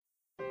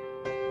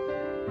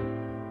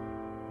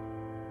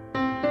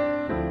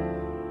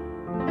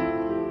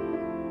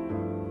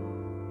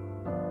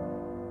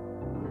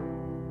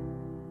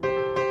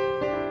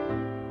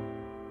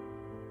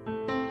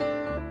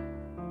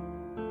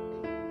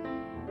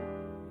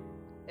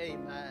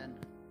Amen.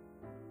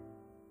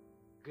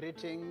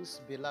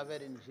 Greetings,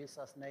 beloved, in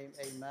Jesus' name,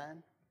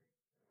 amen.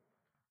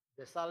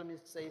 The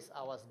psalmist says,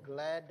 I was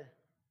glad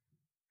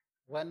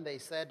when they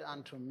said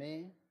unto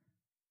me,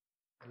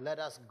 let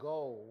us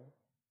go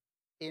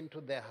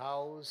into the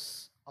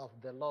house of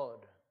the Lord.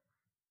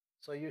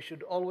 So you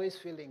should always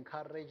feel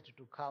encouraged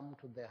to come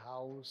to the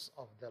house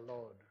of the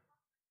Lord,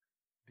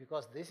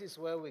 because this is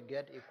where we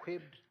get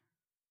equipped,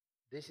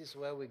 this is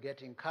where we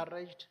get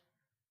encouraged,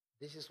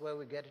 this is where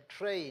we get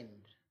trained,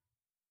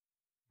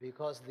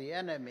 because the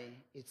enemy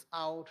is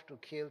out to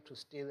kill, to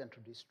steal, and to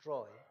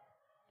destroy.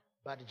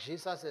 But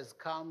Jesus has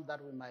come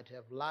that we might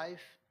have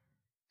life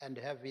and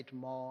have it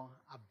more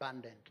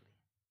abundantly.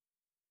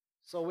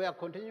 So we are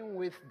continuing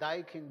with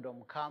Thy Kingdom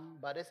Come,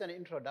 but as an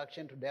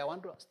introduction today, I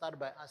want to start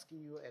by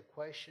asking you a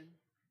question.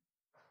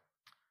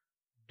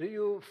 Do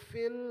you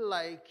feel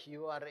like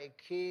you are a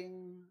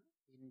king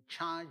in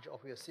charge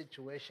of your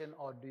situation,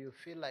 or do you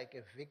feel like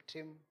a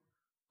victim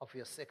of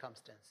your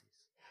circumstances?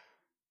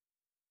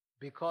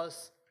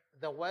 Because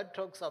the word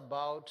talks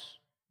about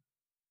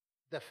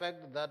the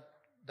fact that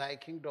Thy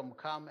kingdom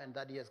come and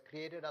that He has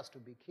created us to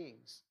be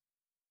kings.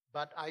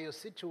 But are your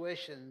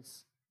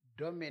situations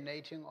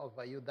dominating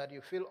over you, that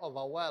you feel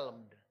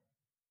overwhelmed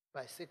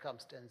by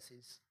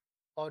circumstances?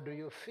 Or do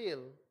you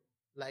feel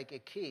like a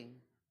king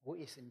who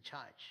is in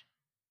charge?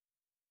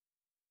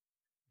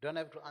 Don't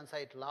have to answer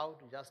it loud,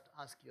 just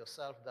ask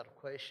yourself that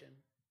question.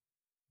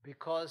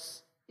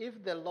 Because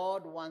if the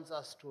Lord wants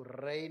us to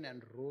reign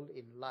and rule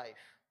in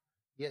life,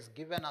 He has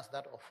given us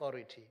that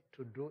authority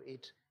to do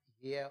it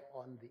here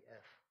on the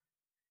earth.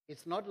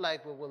 It's not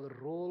like we will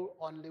rule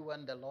only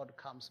when the Lord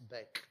comes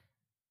back.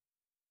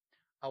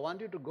 I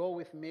want you to go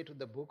with me to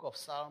the book of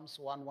Psalms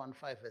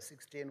 115, verse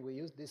 16. We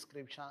used this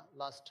scripture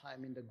last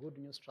time in the Good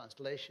News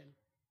Translation.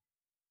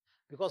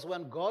 Because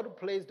when God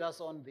placed us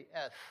on the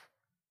earth,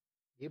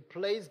 He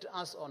placed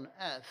us on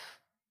earth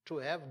to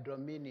have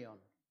dominion,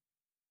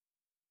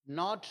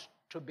 not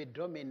to be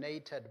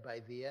dominated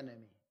by the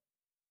enemy.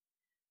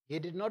 He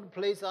did not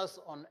place us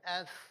on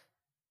earth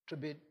to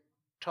be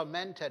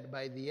tormented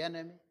by the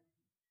enemy.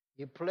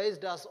 He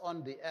placed us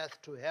on the earth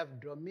to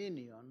have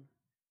dominion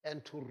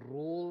and to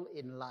rule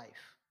in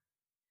life.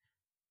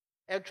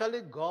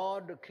 Actually,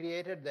 God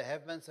created the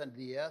heavens and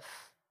the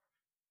earth,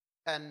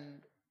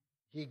 and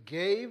He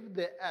gave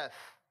the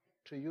earth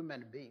to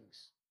human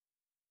beings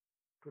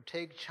to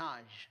take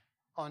charge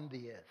on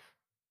the earth.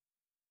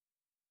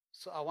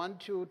 So I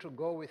want you to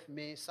go with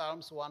me,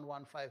 Psalms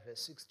 115,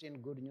 verse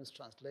 16, Good News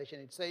Translation.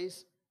 It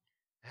says,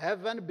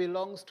 heaven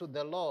belongs to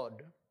the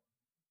Lord,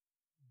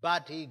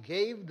 but He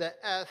gave the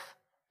earth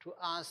to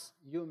us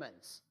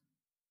humans.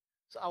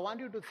 So I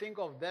want you to think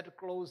of that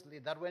closely,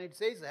 that when it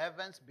says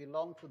heavens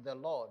belong to the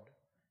Lord,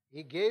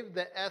 He gave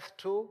the earth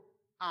to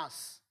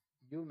us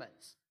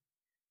humans.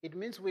 It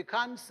means we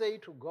can't say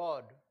to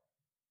God,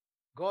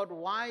 God,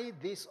 why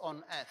this on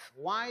earth?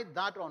 Why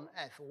that on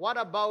earth? What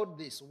about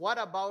this? What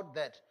about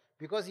that?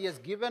 Because He has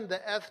given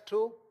the earth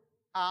to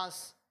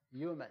us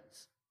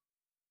humans.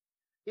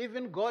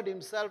 Even God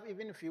Himself,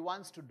 even if He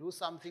wants to do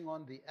something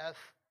on the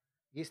earth,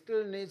 He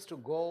still needs to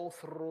go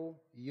through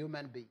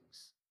human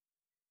beings.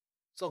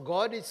 So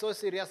God is so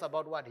serious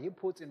about what He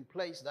puts in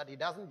place that He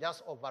doesn't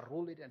just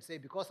overrule it and say,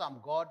 because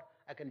I'm God,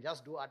 I can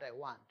just do what I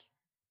want.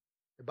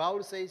 The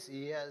Bible says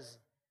He has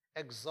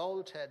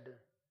exalted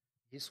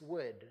His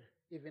word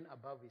even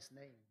above His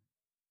name.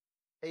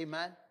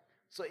 Amen?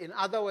 So in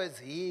other words,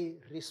 He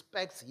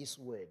respects His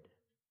word.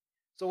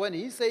 So when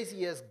He says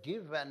He has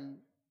given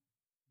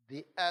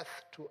the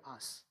earth to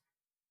us,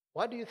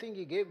 what do you think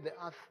He gave the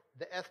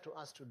earth to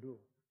us to do?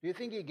 Do you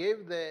think He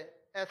gave the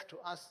earth to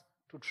us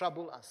to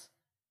trouble us?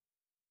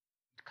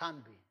 It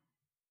can't be.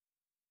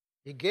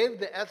 He gave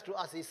the earth to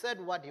us. He said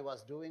what He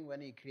was doing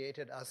when He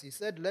created us. He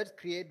said, let's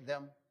create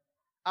them.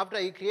 After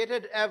He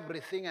created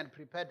everything and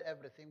prepared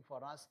everything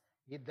for us,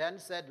 He then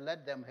said,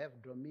 let them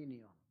have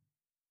dominion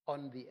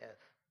on the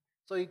earth.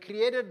 So He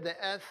created the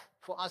earth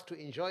for us to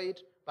enjoy it,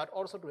 but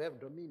also to have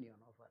dominion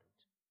over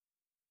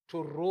it,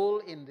 to rule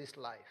in this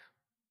life.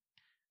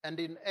 And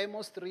in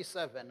Amos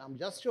 3:7, I'm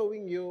just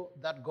showing you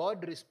that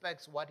God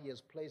respects what He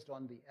has placed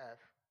on the earth.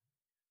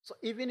 So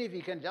even if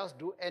He can just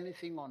do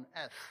anything on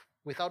earth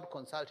without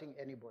consulting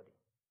anybody.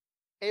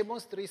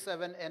 Amos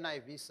 3:7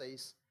 NIV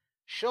says,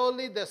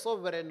 surely the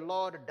sovereign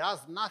Lord does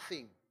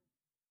nothing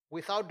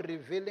without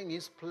revealing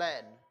His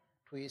plan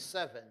to His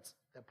servants,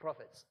 the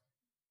prophets.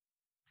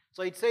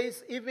 So it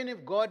says, even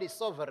if God is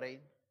sovereign,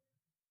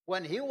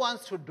 when He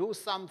wants to do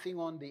something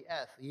on the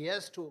earth, He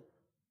has to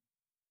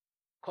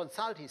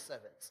consult His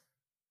servants.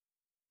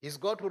 He's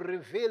got to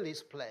reveal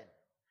His plan.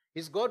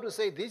 He's got to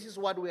say, this is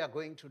what we are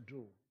going to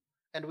do.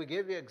 And we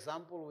gave you an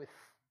example with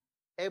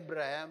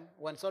Abraham,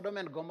 when Sodom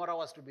and Gomorrah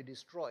was to be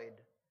destroyed,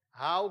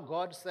 how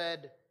God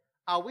said,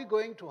 are we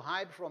going to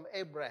hide from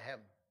Abraham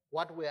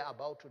what we are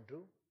about to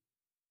do?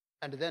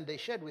 And then they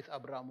shared with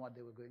Abraham what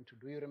they were going to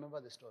do. You remember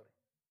the story?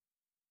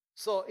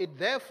 So it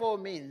therefore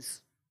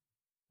means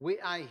we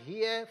are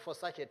here for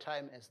such a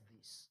time as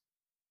this.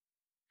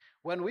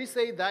 When we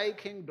say Thy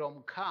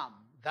kingdom come,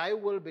 thy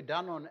will be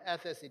done on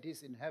earth as it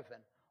is in heaven.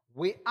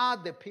 We are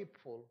the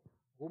people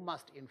who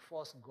must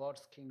enforce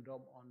God's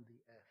kingdom on the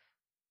earth.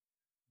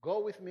 Go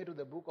with me to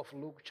the book of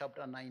Luke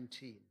chapter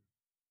 19,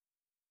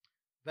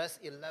 verse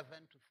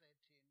 11 to 13,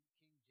 King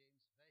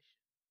James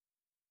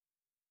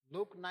Version.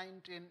 Luke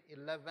 19,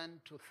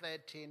 11 to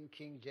 13,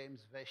 King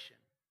James Version.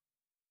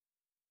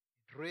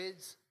 It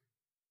reads,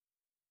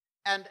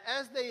 "And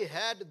as they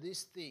heard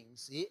these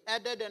things, he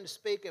added and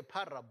spake a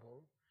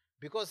parable,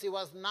 because he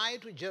was nigh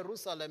to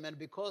Jerusalem, and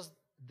because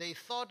they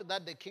thought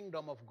that the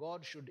kingdom of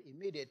God should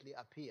immediately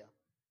appear."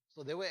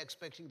 So they were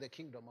expecting the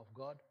kingdom of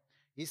God.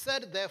 He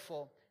said,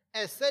 therefore,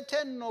 a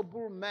certain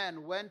noble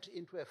man went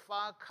into a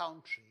far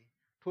country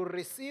to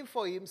receive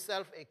for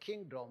himself a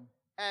kingdom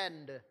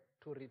and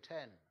to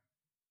return.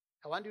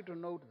 I want you to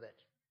note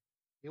that.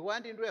 He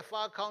went into a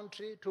far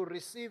country to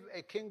receive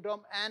a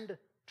kingdom and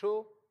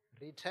to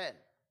return.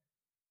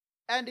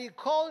 And he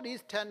called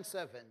his 10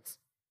 servants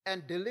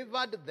and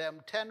delivered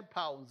them 10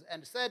 pounds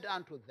and said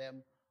unto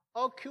them,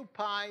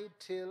 "Occupy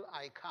till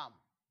I come."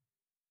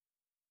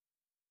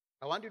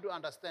 I want you to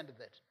understand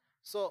that.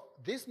 So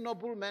this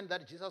nobleman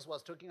that Jesus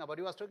was talking about,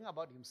 he was talking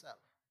about himself.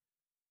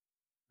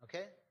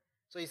 Okay?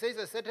 So he says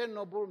a certain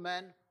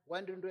nobleman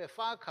went into a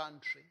far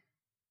country.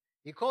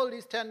 He called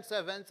his 10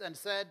 servants and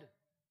said,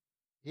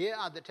 "Here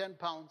are the 10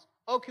 pounds.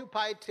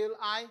 Occupy till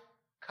I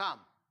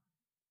come."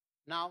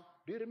 Now,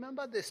 do you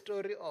remember the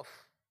story of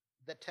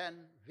the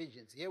 10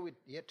 visions?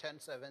 Here 10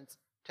 servants,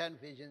 10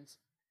 visions.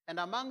 And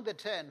among the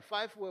 10,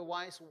 5 were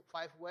wise,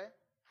 5 were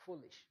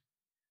foolish.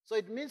 So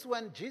it means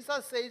when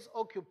Jesus says,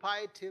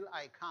 "Occupy till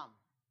I come,"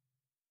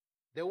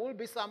 there will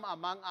be some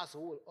among us who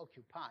will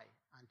occupy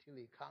until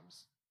he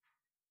comes.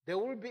 There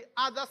will be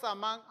others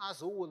among us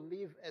who will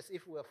live as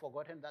if we have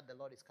forgotten that the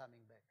Lord is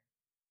coming back,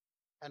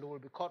 and will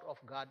be caught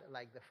off guard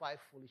like the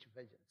 5 foolish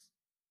virgins.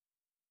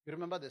 You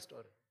remember the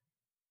story?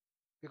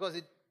 Because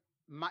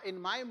in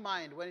my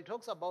mind, when it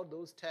talks about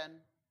those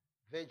 10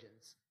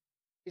 virgins,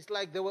 it's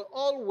like they were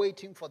all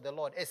waiting for the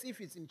Lord, as if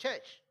it's in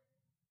church.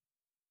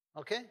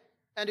 Okay?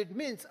 And it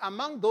means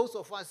among those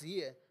of us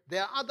here,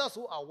 there are others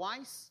who are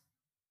wise,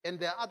 and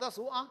there are others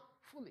who are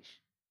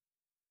foolish.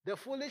 The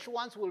foolish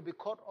ones will be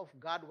caught off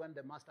guard when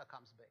the master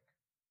comes back,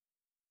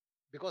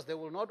 because they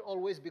will not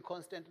always be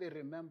constantly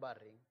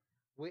remembering,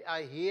 we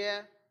are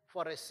here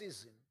for a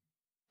season,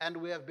 and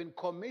we have been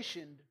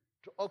commissioned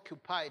to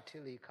occupy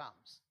till he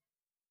comes.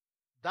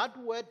 That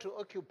word to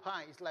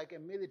occupy is like a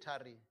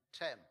military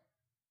term.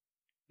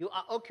 You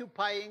are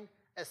occupying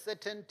a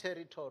certain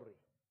territory.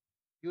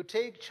 You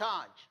take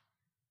charge,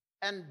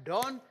 and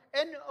don't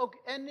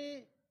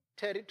any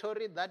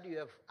territory that you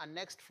have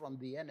annexed from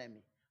the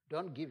enemy,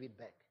 don't give it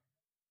back.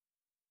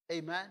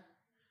 Amen?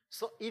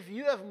 So if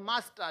you have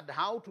mastered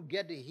how to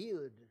get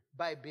healed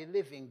by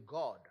believing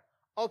God,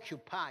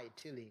 occupy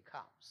till he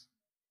comes.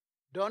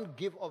 Don't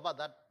give over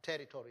that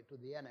territory to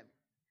the enemy.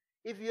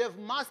 If you have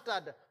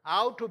mastered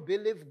how to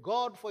believe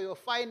God for your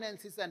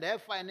finances and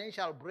have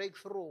financial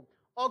breakthrough,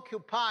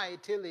 occupy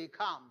till he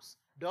comes.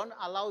 Don't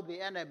allow the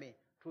enemy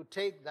to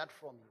take that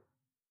from you.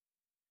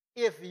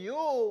 If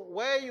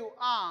where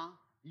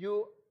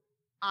you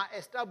are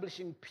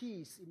establishing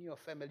peace in your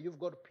family, you've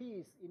got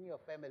peace in your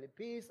family,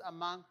 peace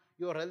among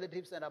your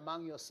relatives and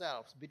among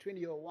yourselves, between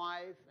your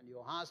wife and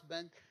your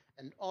husband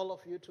and all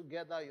of you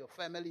together, your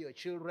family, your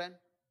children,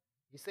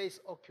 he says,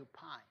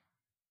 occupy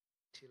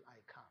till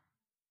I come.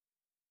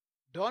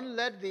 Don't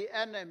let the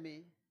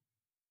enemy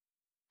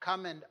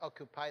come and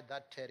occupy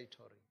that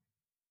territory.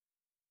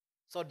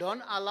 So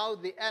don't allow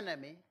the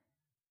enemy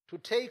to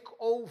take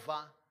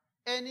over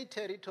any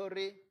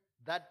territory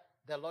that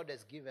the Lord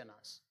has given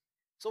us.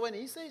 So when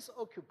he says,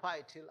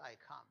 occupy till I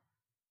come,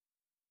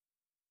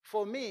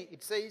 for me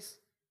it says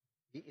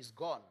he is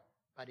gone,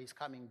 but he's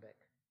coming back.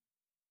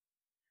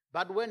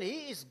 But when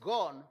he is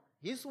gone,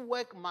 his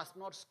work must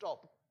not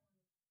stop.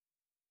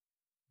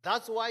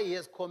 That's why he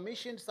has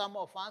commissioned some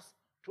of us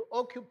to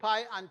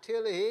occupy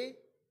until he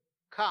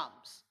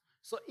comes.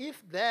 So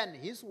if then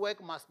his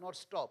work must not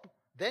stop,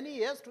 then he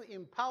has to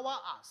empower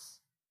us.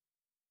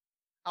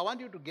 I want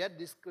you to get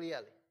this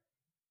clearly.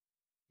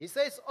 He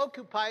says,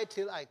 occupy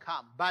till I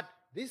come. But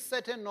this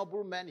certain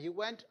nobleman, he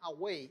went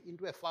away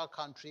into a far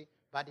country,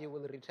 but he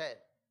will return.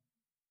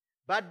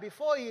 But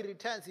before he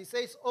returns, he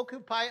says,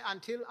 occupy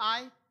until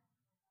I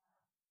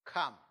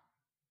come.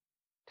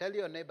 Tell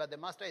your neighbor, the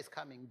master is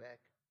coming back.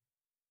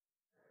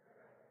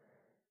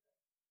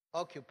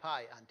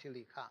 Occupy until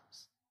he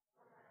comes.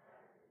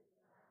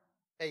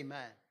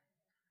 Amen.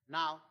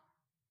 Now,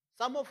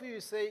 some of you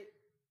say,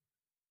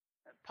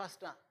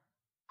 Pastor,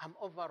 I'm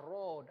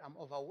overawed, I'm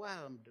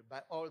overwhelmed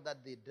by all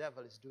that the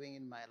devil is doing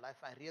in my life.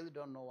 I really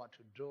don't know what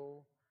to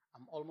do.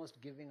 I'm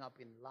almost giving up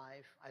in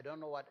life. I don't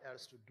know what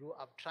else to do.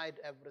 I've tried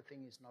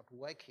everything, it's not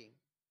working.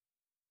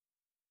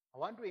 I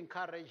want to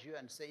encourage you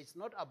and say it's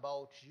not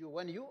about you.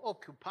 When you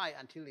occupy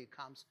until he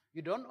comes,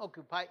 you don't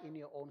occupy in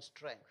your own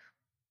strength.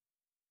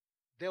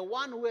 The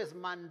one who has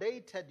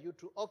mandated you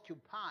to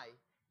occupy,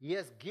 he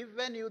has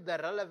given you the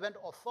relevant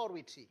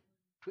authority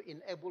to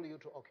enable you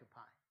to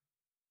occupy.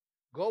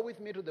 Go with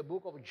me to the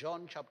book of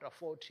John chapter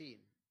 14,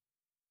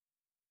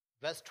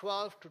 verse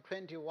 12 to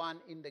 21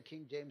 in the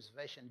King James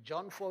Version.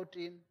 John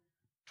 14,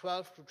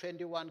 12 to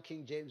 21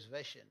 King James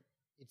Version.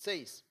 It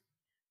says,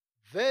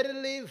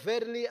 Verily,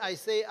 verily, I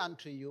say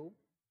unto you,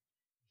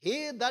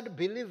 he that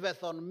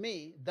believeth on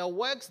me, the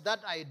works that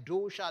I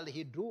do shall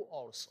he do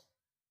also.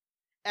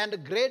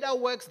 And greater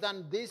works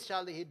than this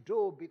shall he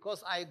do,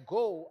 because I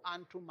go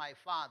unto my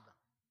Father.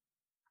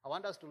 I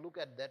want us to look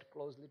at that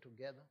closely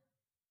together.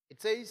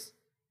 It says,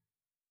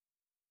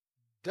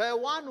 the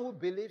one who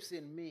believes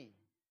in me,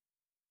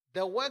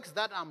 the works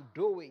that I'm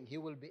doing, he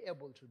will be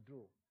able to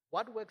do.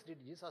 What works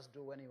did Jesus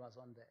do when he was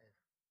on the earth?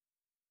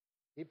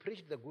 He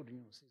preached the good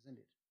news, isn't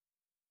it?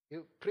 He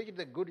preached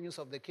the good news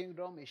of the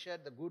kingdom. He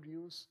shared the good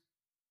news.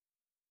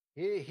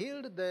 He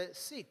healed the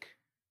sick.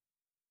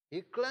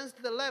 He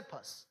cleansed the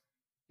lepers.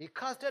 He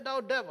casted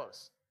out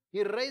devils.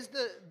 He raised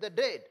the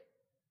dead.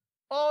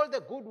 All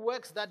the good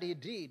works that he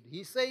did,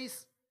 he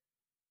says,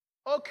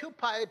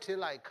 occupy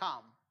till I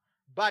come.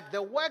 But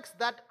the works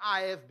that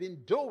I have been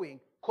doing,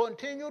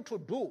 continue to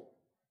do,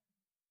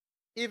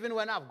 even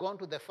when I've gone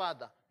to the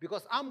Father,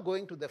 because I'm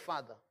going to the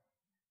Father.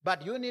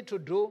 But you need to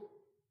do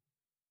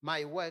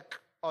my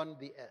work on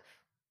the earth.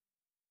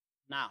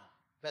 Now,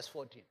 verse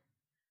 14.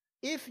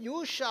 If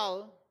you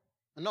shall,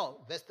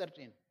 verse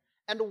 13.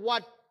 And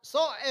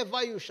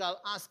whatsoever you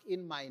shall ask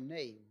in my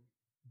name,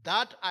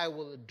 that I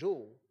will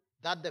do,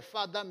 that the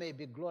Father may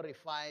be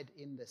glorified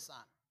in the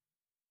Son.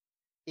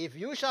 If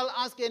you shall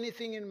ask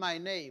anything in my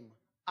name,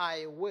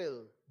 I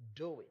will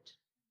do it.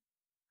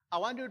 I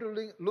want you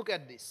to look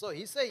at this. So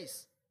he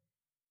says,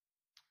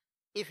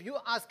 if you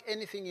ask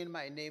anything in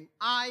my name,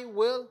 I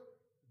will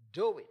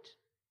do it.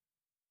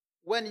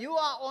 When you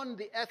are on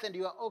the earth and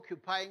you are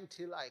occupying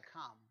till I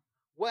come,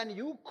 when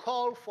you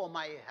call for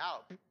my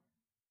help,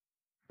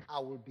 I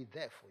will be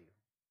there for you.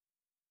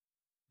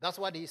 That's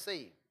what he's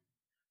saying.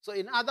 So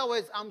in other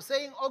words, I'm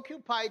saying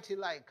occupy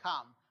till I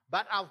come,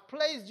 but I've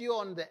placed you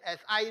on the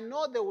earth. I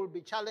know there will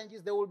be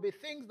challenges, there will be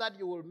things that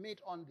you will meet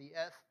on the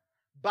earth,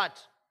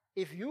 but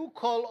if you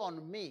call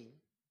on me,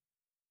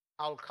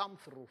 I'll come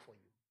through for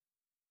you.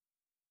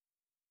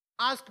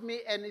 Ask me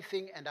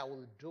anything and I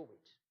will do it.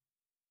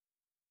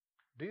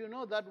 Do you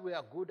know that we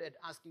are good at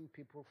asking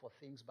people for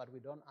things, but we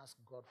don't ask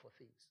God for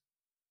things?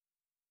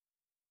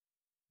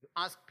 You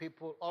ask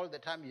people all the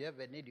time, you have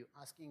a need, you're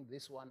asking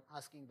this one,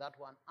 asking that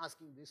one,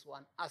 asking this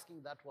one,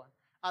 asking that one.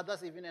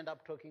 Others even end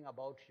up talking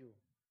about you.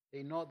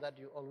 They know that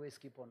you always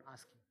keep on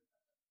asking.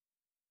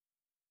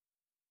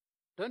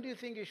 Don't you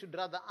think you should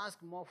rather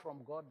ask more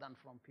from God than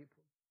from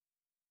people?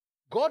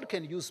 God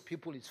can use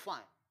people, it's fine.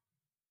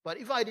 But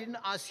if I didn't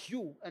ask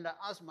you and I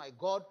asked my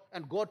God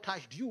and God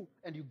touched you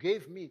and you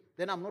gave me,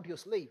 then I'm not your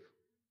slave.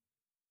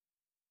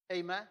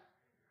 Amen?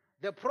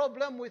 The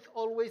problem with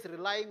always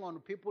relying on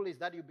people is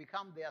that you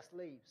become their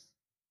slaves.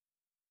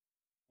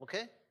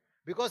 Okay?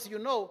 Because you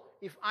know,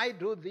 if I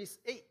do this,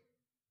 hey,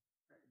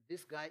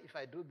 this guy, if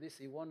I do this,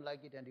 he won't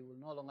like it and he will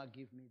no longer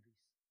give me this.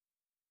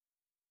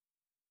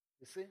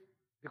 You see?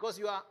 Because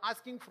you are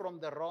asking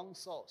from the wrong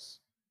source.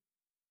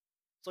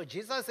 So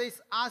Jesus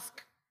says, ask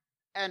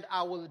and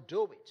I will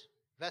do it.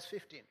 Verse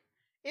 15.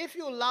 If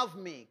you love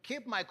me,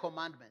 keep my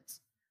commandments.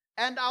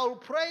 And I will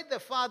pray the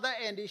Father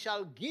and he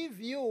shall give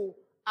you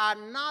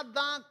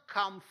another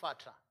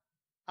comforter.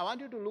 I want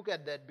you to look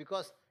at that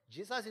because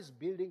Jesus is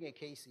building a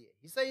case here.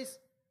 He says,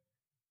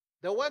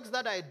 the works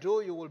that I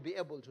do, you will be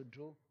able to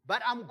do,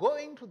 but I'm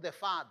going to the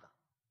Father.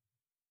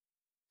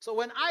 So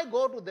when I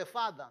go to the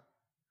Father,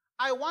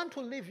 I want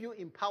to leave you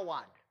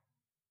empowered.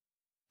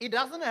 It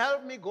doesn't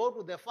help me go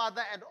to the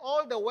Father and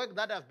all the work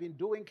that I've been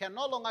doing can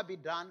no longer be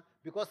done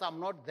because I'm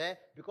not there,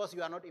 because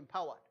you are not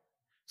empowered.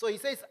 So he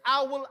says,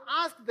 I will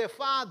ask the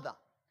Father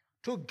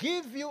to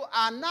give you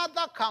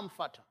another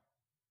comforter.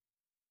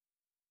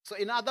 So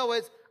in other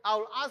words, I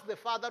will ask the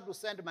Father to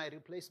send my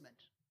replacement.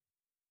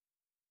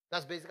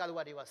 That's basically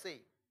what he was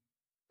saying.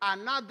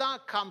 Another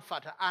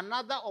comforter,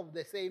 another of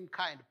the same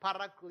kind,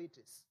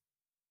 Paracletus.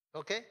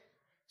 Okay?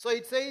 So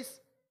it says,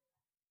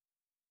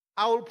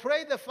 I will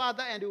pray the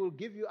Father and he will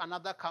give you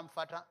another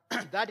comforter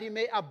that he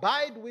may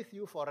abide with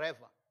you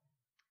forever.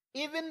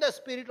 Even the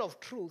Spirit of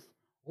truth,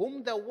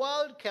 whom the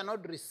world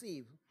cannot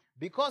receive,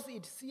 because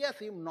it seeth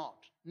him not,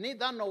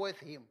 neither knoweth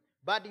him,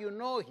 but you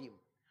know him.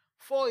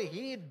 For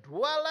he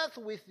dwelleth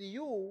with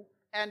you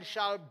and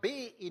shall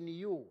be in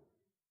you.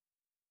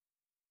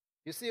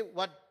 You see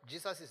what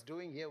Jesus is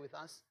doing here with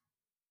us?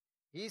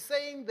 He's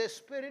saying the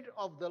Spirit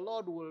of the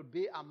Lord will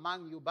be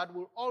among you, but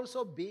will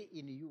also be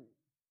in you.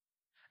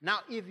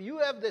 Now, if you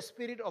have the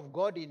Spirit of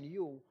God in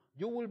you,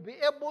 you will be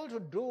able to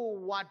do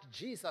what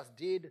Jesus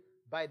did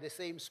by the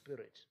same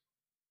Spirit.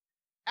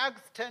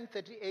 Acts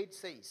 10:38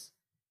 says,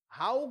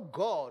 how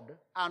God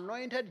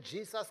anointed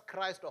Jesus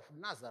Christ of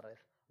Nazareth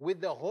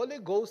with the Holy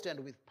Ghost and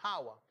with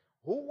power,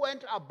 who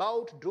went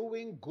about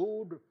doing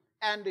good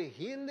and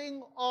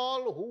healing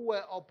all who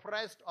were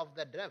oppressed of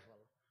the devil,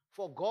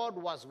 for God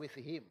was with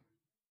him.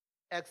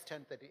 Acts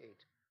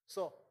 10:38.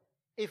 So,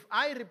 if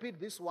I repeat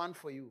this one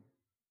for you,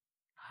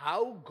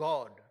 how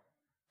God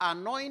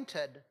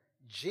anointed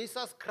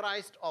Jesus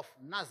Christ of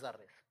Nazareth.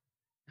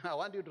 I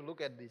want you to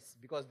look at this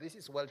because this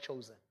is well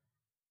chosen.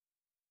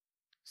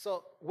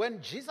 So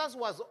when Jesus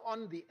was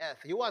on the earth,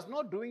 he was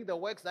not doing the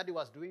works that he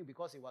was doing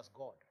because he was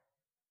God.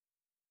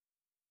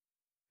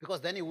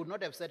 Because then he would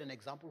not have set an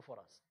example for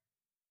us.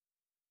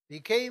 He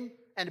came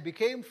and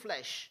became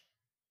flesh.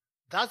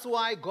 That's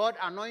why God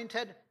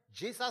anointed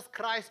Jesus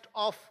Christ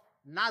of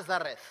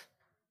Nazareth.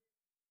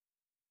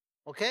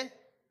 Okay?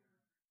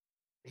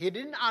 He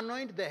didn't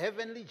anoint the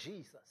heavenly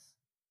Jesus.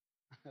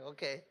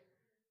 Okay?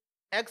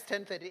 Acts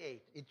 10:38.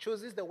 It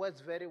chooses the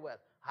words very well.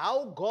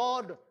 How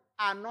God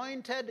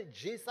anointed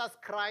Jesus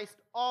Christ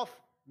of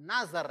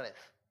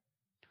Nazareth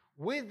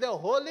with the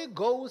Holy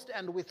Ghost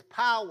and with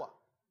power,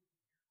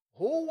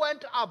 who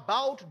went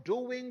about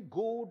doing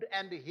good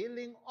and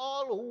healing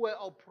all who were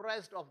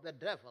oppressed of the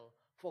devil,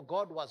 for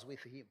God was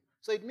with him.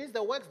 So it means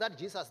the works that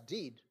Jesus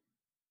did,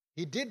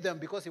 he did them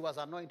because he was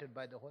anointed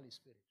by the Holy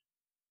Spirit.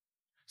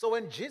 So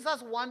when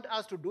Jesus wants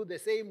us to do the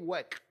same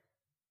work,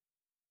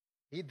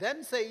 he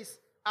then says,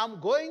 I'm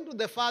going to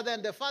the Father,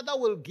 and the Father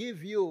will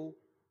give you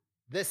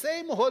the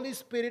same Holy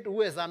Spirit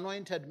who has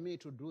anointed me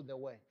to do the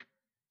work,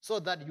 so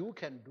that you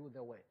can do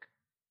the work.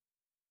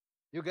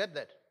 You get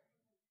that?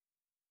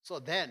 So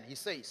then he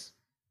says,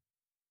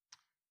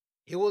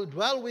 he will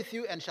dwell with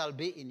you and shall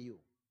be in you.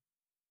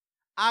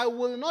 I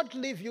will not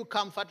leave you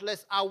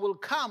comfortless, I will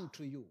come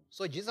to you.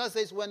 So Jesus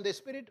says, when the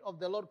Spirit of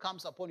the Lord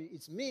comes upon you,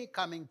 it's me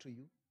coming to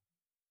you.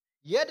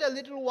 Yet a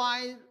little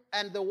while,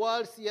 and the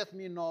world seeth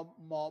me no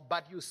more,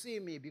 but you see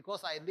me,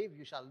 because I live,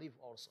 you shall live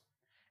also.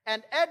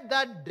 And at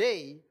that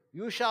day,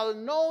 you shall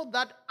know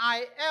that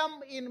I am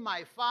in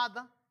my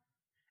Father,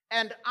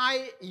 and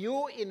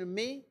you in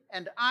me,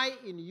 and I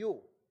in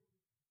you.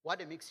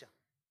 What a mixture.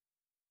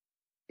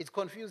 It's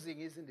confusing,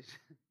 isn't it?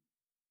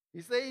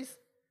 He says,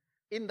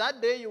 in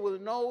that day you will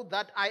know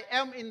that I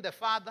am in the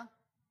Father,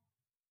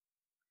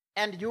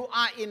 and you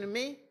are in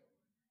me,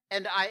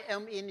 and I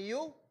am in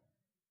you.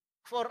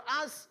 For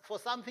us, for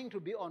something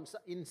to be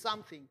in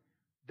something,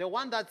 the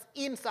one that's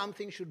in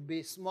something should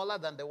be smaller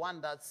than the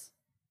one that's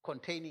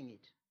containing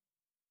it.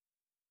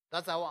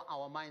 That's how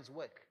our minds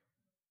work,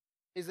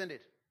 isn't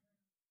it?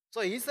 So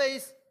he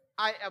says,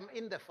 I am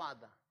in the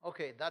Father.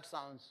 Okay, that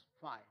sounds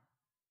fine.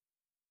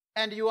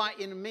 And you are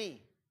in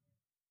me.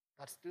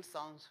 That still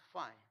sounds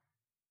fine.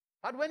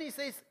 But when he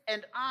says,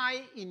 and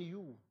I in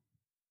you,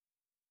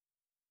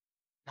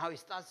 now it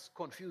starts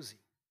confusing.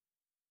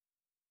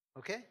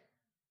 Okay?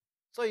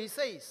 So he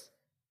says,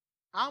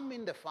 I'm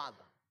in the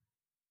Father,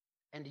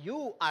 and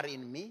you are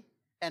in me,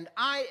 and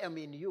I am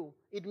in you.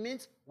 It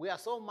means we are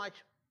so much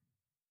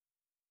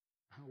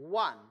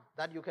one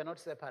that you cannot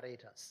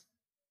separate us.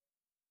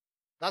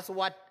 That's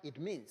what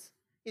it means.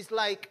 It's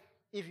like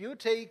if you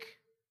take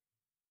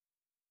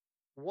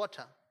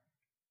water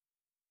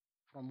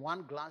from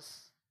one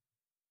glass,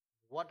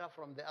 water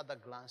from the other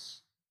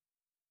glass,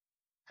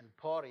 and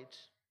pour it,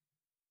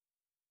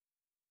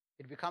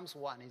 it becomes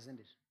one, isn't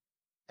it?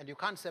 And you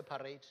can't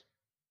separate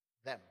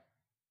them.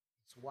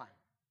 It's one.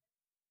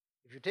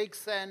 If you take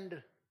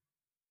sand,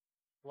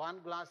 one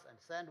glass, and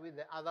sand with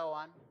the other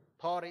one,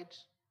 pour it,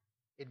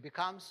 it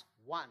becomes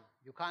one.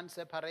 You can't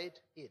separate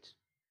it.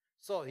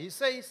 So he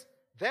says,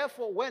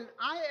 therefore, when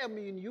I am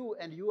in you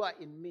and you are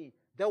in me,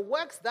 the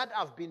works that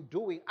I've been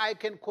doing, I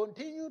can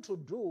continue to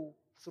do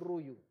through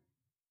you.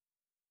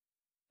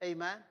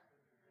 Amen?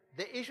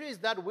 The issue is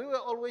that we were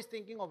always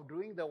thinking of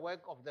doing the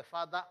work of the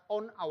Father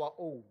on our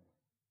own.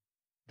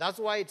 That's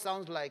why it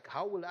sounds like,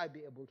 how will I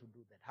be able to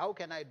do that? How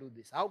can I do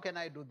this? How can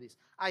I do this?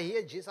 I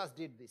hear Jesus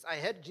did this. I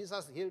heard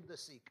Jesus healed the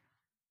sick,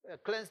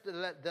 cleansed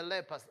the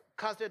lepers,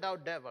 casted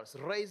out devils,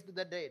 raised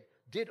the dead,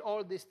 did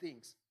all these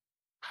things.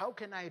 How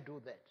can I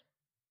do that?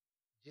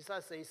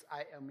 Jesus says,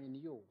 I am in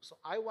you. So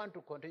I want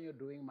to continue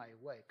doing my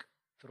work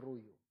through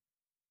you.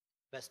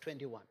 Verse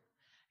 21.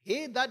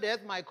 He that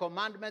hath my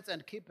commandments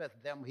and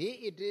keepeth them, he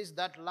it is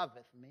that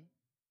loveth me.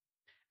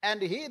 And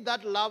he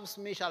that loves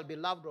me shall be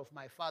loved of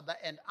my Father,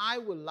 and I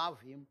will love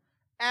him,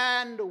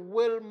 and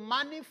will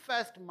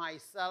manifest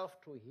myself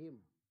to him.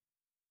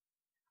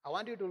 I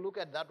want you to look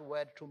at that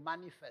word, to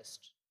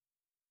manifest.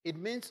 It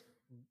means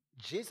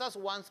Jesus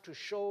wants to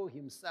show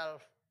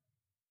himself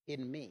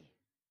in me.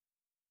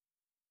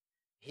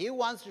 He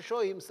wants to show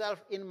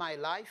himself in my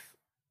life.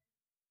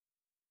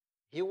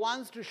 He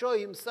wants to show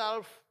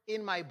himself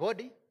in my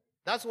body.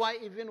 That's why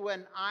even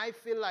when I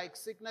feel like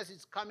sickness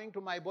is coming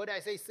to my body,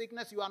 I say,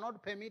 sickness, you are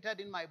not permitted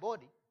in my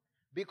body.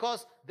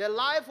 Because the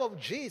life of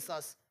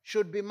Jesus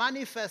should be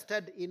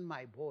manifested in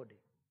my body.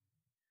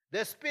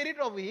 The spirit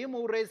of him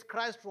who raised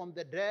Christ from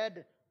the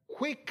dead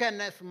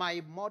quickeneth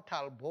my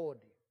mortal body.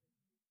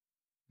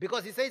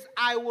 Because he says,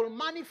 I will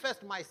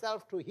manifest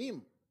myself to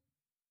him.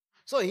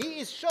 So he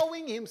is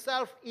showing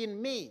himself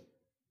in me.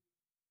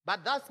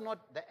 But that's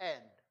not the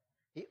end.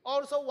 He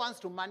also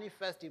wants to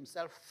manifest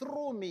himself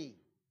through me.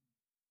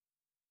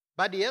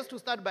 But he has to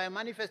start by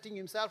manifesting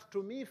himself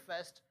to me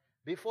first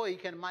before he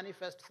can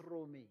manifest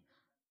through me.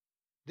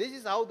 This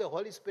is how the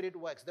Holy Spirit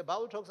works. The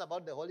Bible talks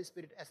about the Holy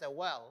Spirit as a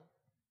well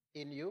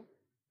in you.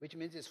 which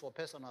means it's for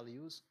personal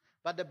use.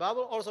 But the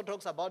Bible also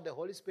talks about the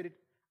Holy Spirit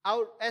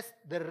out as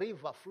the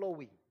river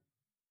flowing.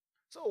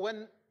 So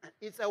when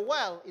it's a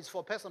well, it's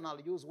for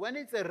personal use. When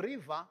it's a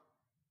river,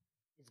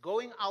 it's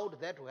going out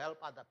there to help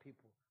other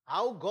people.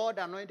 How God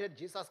anointed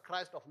Jesus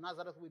Christ of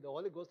Nazareth with the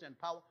Holy Ghost and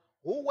power,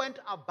 who went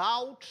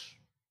about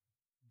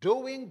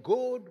doing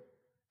good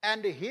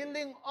and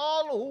healing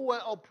all who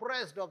were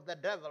oppressed of the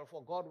devil,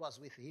 for God was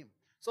with him.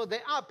 So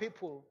there are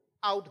people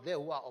out there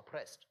who are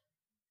oppressed.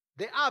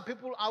 There are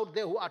people out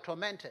there who are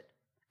tormented.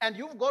 And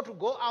you've got to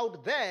go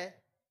out there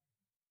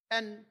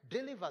and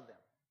deliver them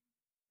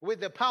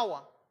with the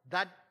power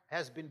that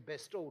has been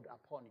bestowed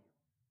upon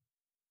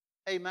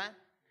you. Amen?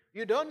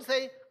 You don't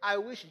say, I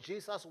wish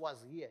Jesus was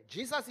here.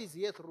 Jesus is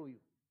here through you.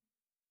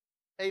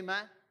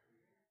 Amen?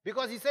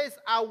 Because he says,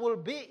 I will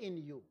be in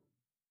you.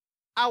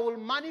 I will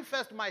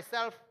manifest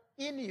myself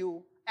in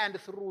you and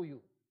through you.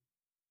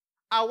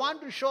 I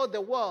want to show the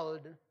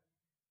world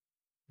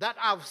that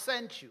I've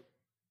sent you.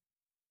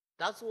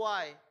 That's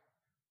why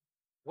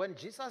when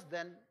Jesus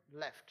then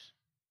left,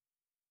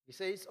 he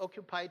says,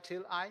 occupy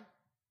till I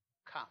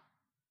come.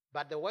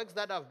 But the works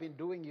that I've been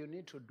doing, you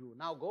need to do.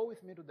 Now go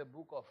with me to the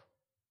book of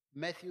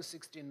Matthew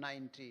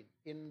 16:19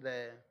 in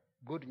the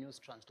Good News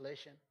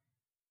Translation.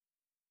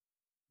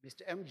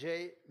 Mr.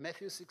 MJ,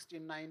 Matthew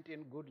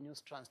 16:19, Good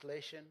News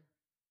Translation.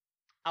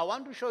 I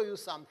want to show you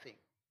something,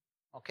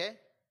 okay?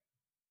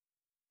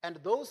 And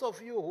those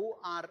of you who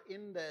are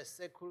in the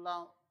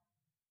secular,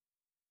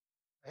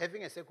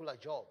 having a secular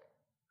job,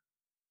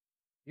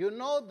 you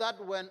know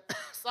that when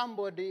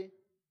somebody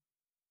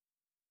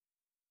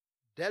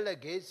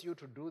delegates you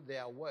to do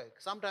their work,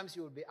 sometimes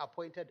you will be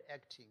appointed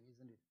acting,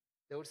 isn't it?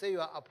 They will say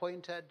you are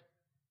appointed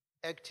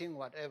acting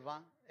whatever,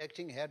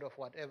 acting head of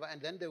whatever, and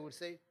then they will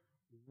say,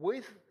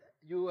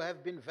 you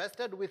have been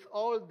vested with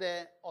all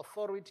the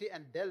authority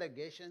and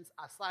delegations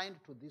assigned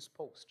to this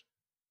post.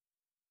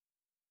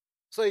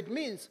 So it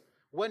means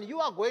when you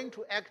are going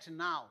to act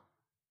now,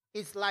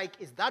 it's like,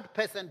 is that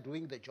person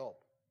doing the job?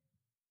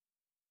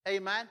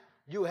 Amen?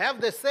 You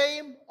have the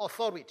same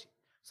authority.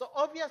 So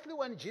obviously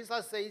when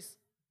Jesus says,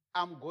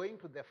 I'm going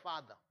to the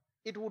Father,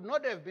 it would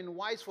not have been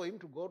wise for him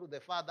to go to the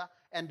Father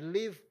and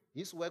leave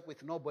his work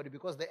with nobody,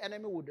 because the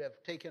enemy would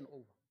have taken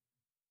over.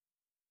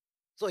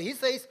 So he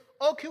says,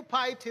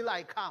 occupy till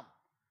I come.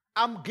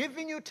 I'm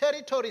giving you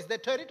territories. The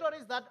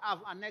territories that I've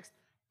annexed,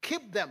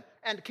 keep them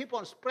and keep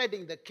on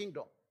spreading the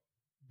kingdom.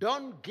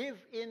 Don't give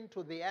in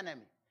to the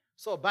enemy.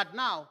 So, but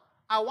now,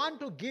 I want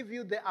to give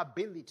you the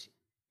ability.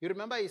 You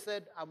remember he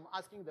said, I'm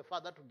asking the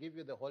Father to give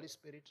you the Holy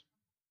Spirit.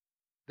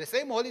 The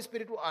same Holy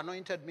Spirit who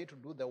anointed me to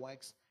do the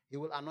works, he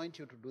will anoint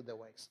you to do the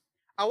works.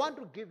 I want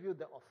to give you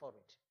the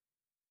authority.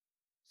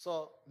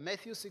 So,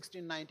 Matthew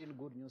 16:19,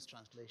 Good News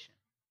Translation.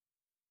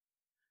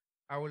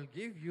 I will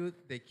give you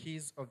the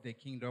keys of the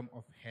kingdom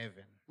of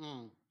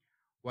heaven.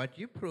 What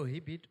you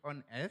prohibit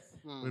on earth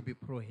will be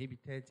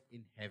prohibited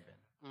in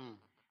heaven.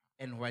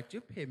 And what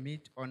you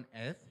permit on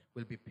earth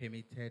will be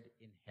permitted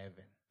in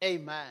heaven.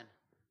 Amen.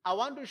 I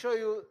want to show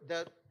you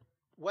the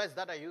words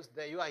that I used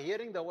there. You are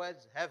hearing the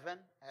words heaven,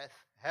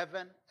 earth,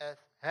 heaven,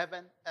 earth,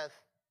 heaven,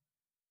 earth.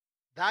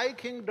 Thy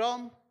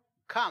kingdom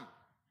come.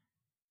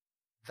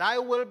 Thy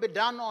will be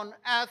done on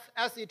earth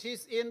as it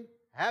is in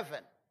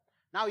heaven.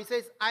 Now he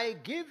says, I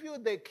give you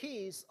the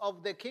keys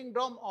of the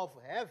kingdom of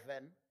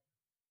heaven.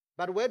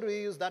 But where do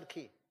you use that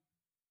key?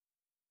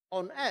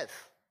 On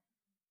earth.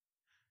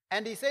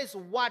 And he says,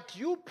 what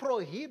you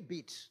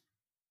prohibit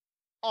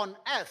on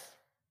earth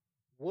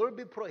will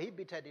be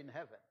prohibited in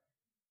heaven.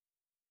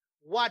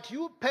 What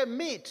you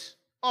permit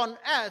on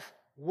earth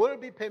will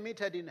be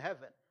permitted in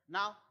heaven.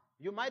 Now,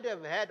 you might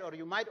have heard, or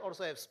you might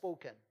also have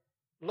spoken,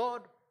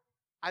 Lord,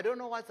 I don't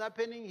know what's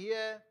happening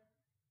here.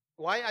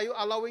 Why are you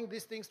allowing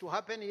these things to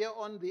happen here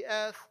on the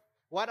earth?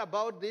 What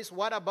about this?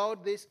 What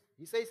about this?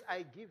 He says,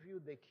 I give you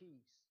the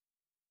keys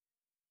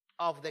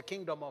of the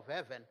kingdom of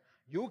heaven.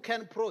 You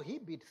can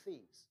prohibit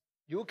things.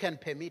 You can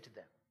permit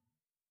them.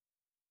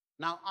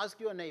 Now ask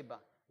your neighbor,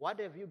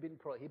 what have you been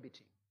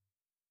prohibiting?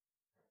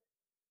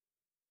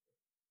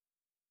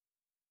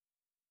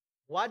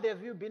 What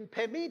have you been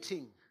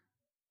permitting?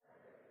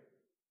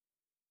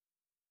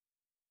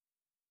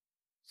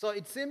 So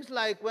it seems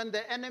like when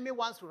the enemy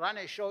wants to run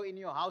a show in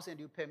your house and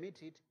you permit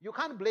it, you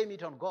can't blame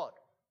it on God.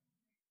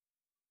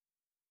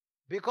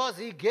 Because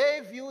he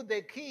gave you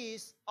the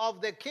keys of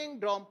the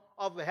kingdom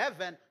of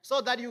heaven so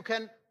that you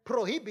can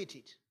prohibit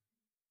it.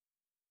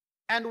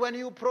 And when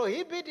you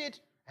prohibit it,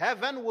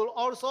 heaven will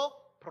also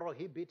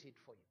prohibit it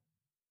for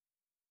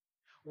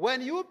you.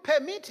 When you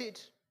permit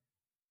it,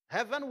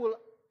 heaven will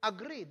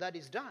agree that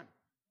it's done.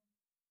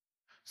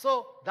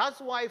 So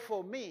that's why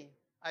for me,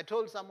 I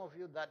told some of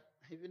you that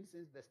even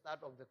since the start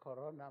of the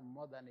corona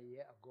more than a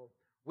year ago,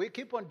 we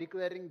keep on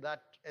declaring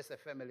that as a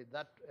family,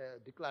 that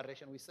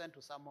declaration we sent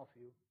to some of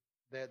you,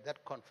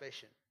 that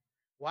confession.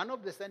 One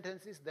of the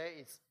sentences there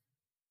is,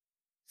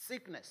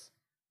 sickness,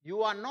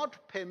 you are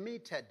not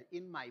permitted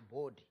in my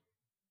body.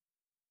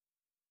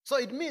 So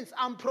it means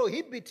I'm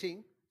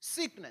prohibiting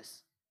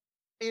sickness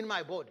in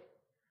my body.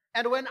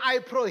 And when I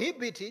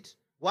prohibit it,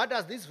 What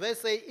does this verse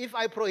say? If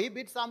I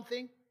prohibit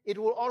something, it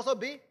will also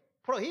be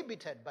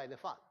prohibited by the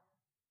Father.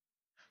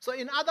 So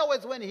in other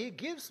words, when he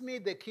gives me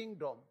the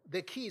kingdom,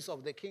 the keys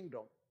of the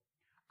kingdom,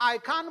 I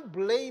can't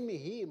blame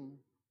him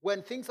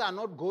when things are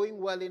not going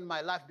well in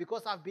my life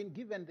because I've been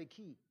given the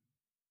key.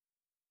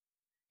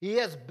 He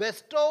has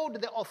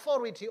bestowed the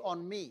authority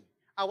on me.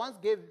 I once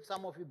gave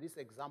some of you this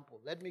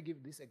example. Let me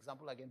give this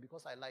example again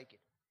because I like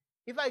it.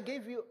 If I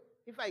give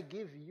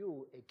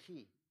you a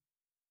key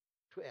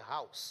to a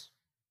house,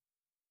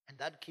 and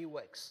that key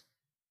works,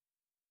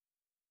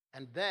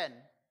 and then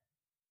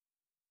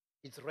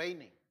it's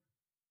raining,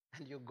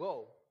 and you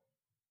go,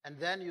 and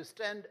then you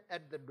stand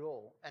at the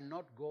door and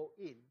not go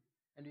in,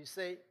 and you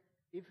say,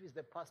 if it's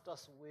the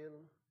pastor's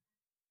will,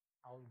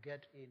 I'll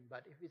get in,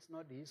 but if it's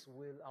not his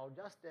will, I'll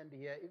just stand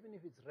here, even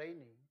if it's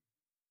raining,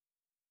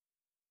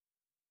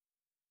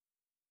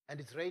 and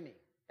it's raining,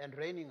 and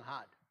raining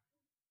hard.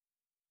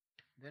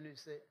 Then you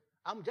say,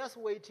 I'm just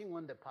waiting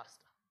on the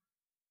pastor.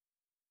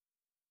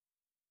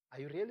 Are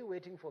you really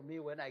waiting for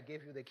me when I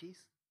gave you the keys?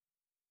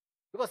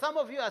 Because some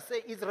of you are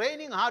saying, it's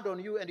raining hard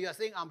on you, and you are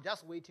saying, I'm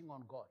just waiting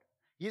on God.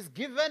 He's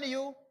given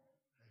you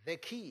the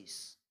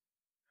keys.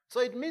 So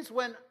it means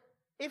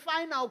if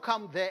I now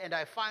come there and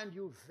I find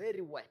you very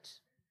wet,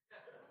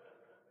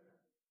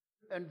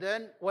 and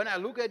then when I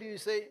look at you, you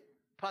say,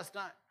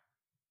 Pastor,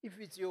 if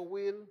it's your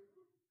will,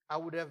 I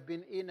would have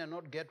been in and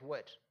not get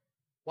wet.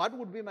 What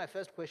would be my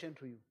first question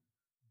to you?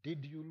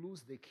 Did you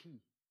lose the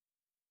key?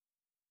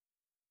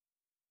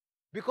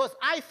 Because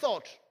I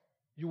thought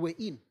you were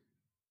in.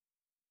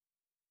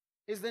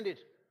 Isn't it?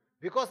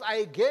 Because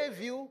I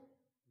gave you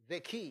the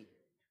key.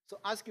 So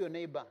ask your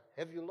neighbor,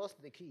 have you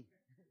lost the key?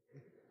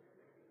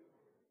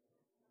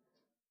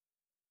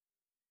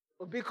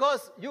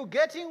 Because you're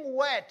getting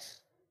wet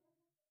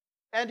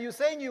and you're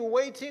saying you're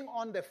waiting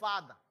on the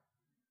Father.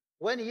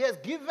 When he has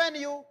given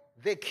you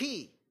the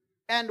key,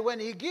 and when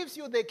he gives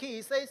you the key,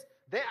 he says,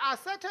 there are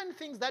certain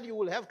things that you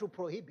will have to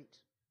prohibit.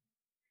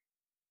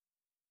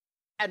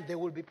 And they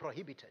will be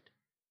prohibited.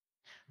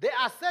 There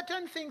are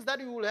certain things that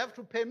you will have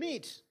to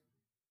permit,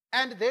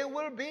 and they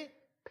will be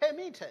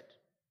permitted.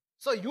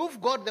 So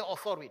you've got the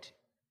authority.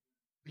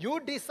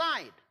 You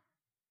decide.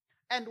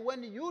 And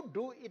when you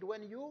do it,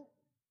 when you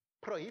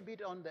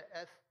prohibit on the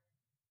earth,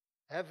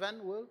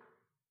 heaven will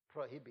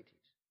prohibit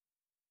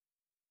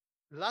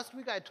it. Last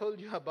week I told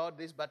you about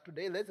this, but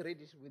today let's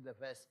read it with the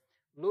verse.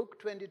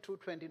 Luke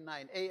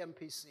 22:29,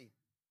 AMPC.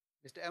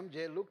 Mr.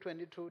 MJ, Luke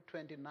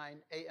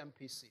 22:29,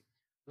 AMPC.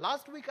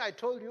 Last week I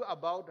told you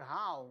about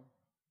how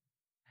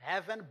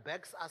heaven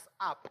backs us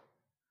up,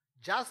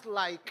 just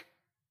like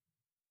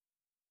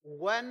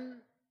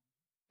when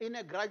in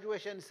a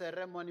graduation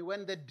ceremony,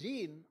 when the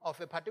dean of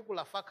a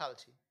particular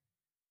faculty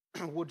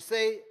would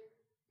say,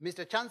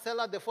 Mr.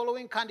 Chancellor, the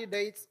following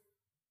candidates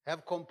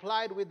have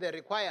complied with the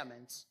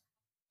requirements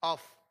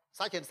of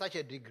such and such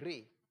a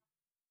degree.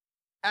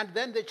 And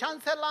then the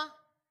chancellor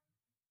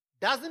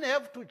doesn't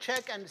have to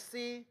check and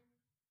see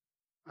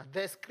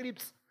the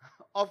scripts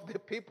of the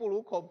people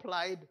who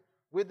complied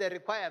with the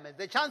requirements.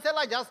 The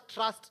chancellor just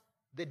trusts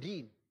the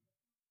dean.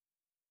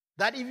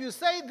 That if you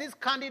say these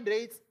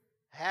candidates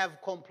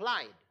have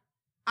complied,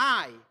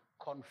 I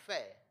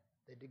confer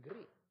the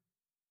degree.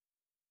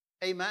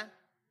 Amen?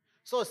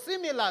 So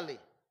similarly,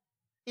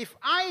 if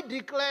I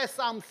declare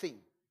something,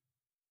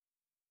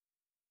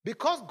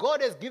 because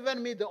God has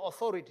given me the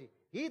authority,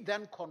 he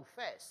then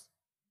confers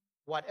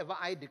whatever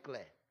I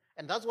declare.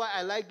 And that's why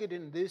I like it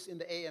in the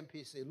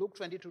AMPC, Luke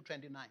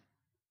 22:29.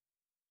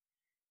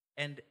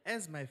 And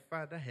as my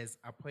Father has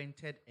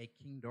appointed a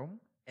kingdom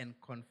and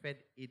conferred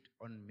it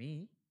on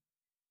me,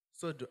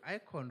 so do I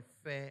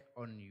confer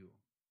on you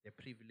the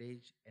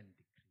privilege and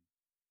decree.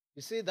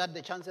 You see that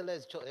the chancellor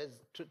has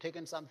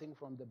taken something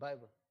from the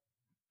Bible.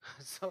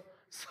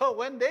 So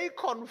when they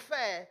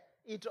confer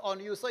it on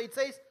you, so it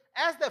says,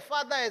 as the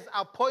Father has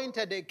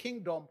appointed a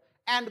kingdom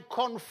and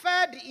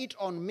conferred it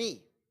on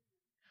me,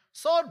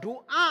 so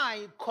do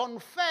I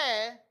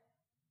confer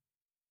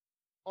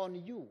on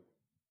you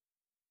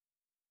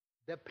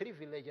the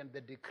privilege and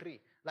the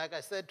decree. Like I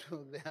said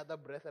to the other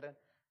brethren,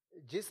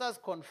 Jesus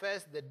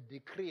confessed the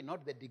decree,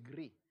 not the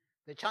degree.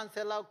 The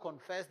chancellor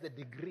confessed the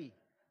degree.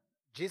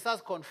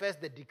 Jesus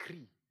confessed the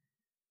decree.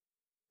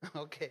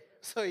 Okay,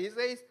 so he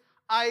says,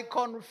 I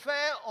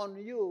confer on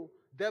you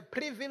the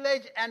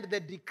privilege and the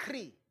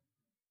decree.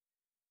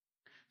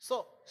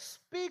 So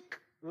speak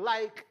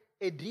like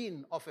a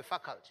dean of a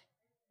faculty.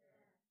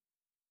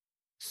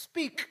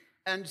 Speak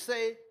and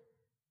say,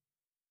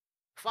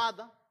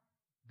 Father,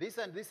 this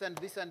and this and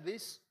this and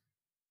this.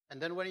 And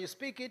then when you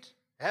speak it,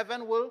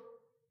 heaven will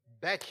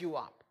back you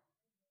up.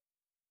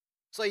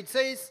 So it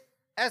says,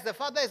 as the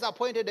Father has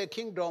appointed a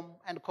kingdom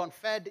and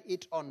conferred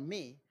it on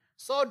me,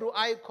 so do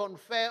I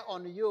confer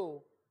on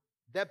you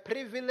the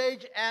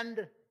privilege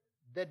and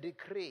the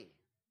decree.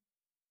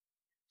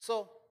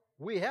 So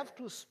we have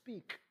to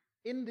speak.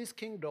 In this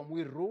kingdom,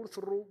 we rule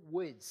through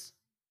words.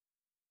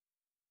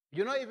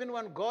 You know, even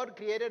when God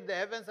created the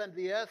heavens and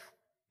the earth,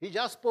 he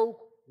just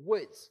spoke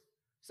words.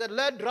 He said,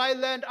 let dry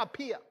land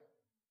appear.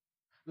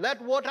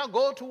 Let water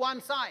go to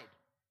one side.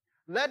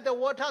 Let the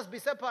waters be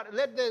separate.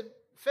 Let the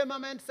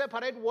firmament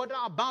separate water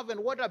above and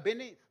water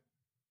beneath.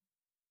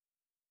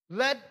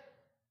 Let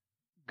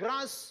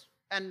grass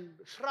and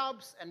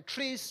shrubs and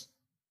trees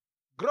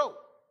grow.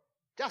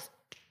 Just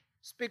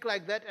speak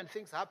like that and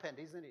things happened,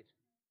 isn't it?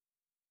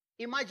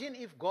 Imagine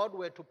if God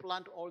were to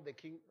plant all the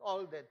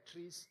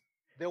trees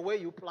the way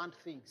you plant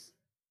things.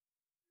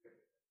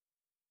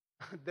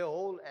 The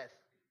whole earth.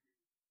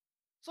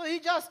 So he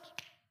just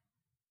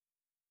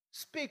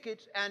speak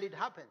it and it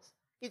happens.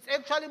 It's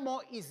actually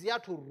more easier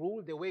to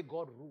rule the way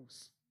God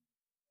rules.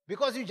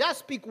 Because you just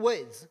speak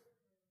words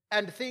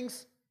and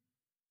things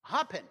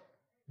happen.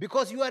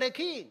 Because you are a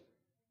king.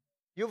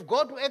 You've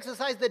got to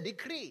exercise the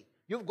decree.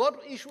 You've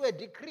got to issue a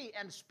decree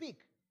and speak.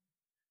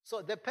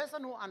 So the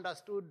person who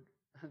understood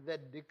the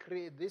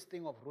decree, this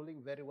thing of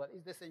ruling very well,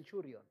 is the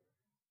centurion.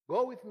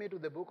 Go with me to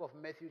the book of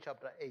Matthew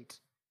chapter 8,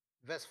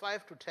 verse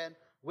 5 to 10.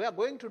 We are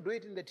going to do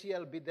it in the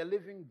TLB, the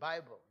Living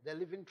Bible, the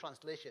Living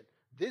Translation.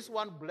 This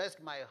one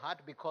blessed my heart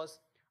because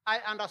I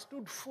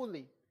understood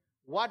fully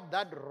what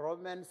that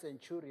Roman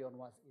centurion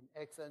was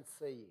in essence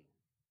saying.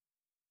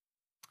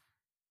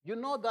 You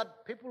know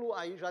that people who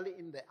are usually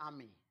in the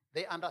army,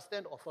 they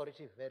understand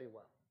authority very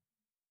well.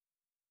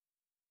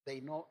 They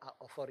know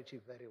authority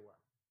very well.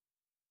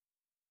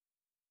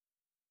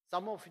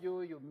 Some of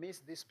you, you miss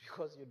this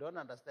because you don't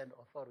understand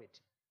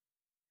authority.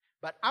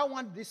 But I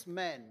want this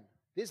man,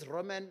 this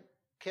Roman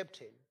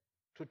captain,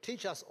 to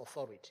teach us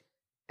authority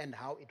and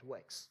how it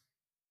works.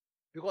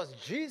 Because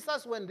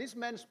Jesus, when this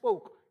man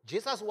spoke,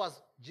 Jesus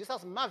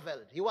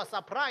marveled. He was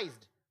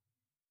surprised.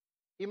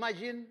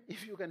 Imagine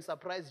if you can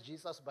surprise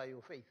Jesus by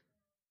your faith.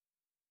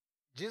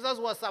 Jesus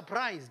was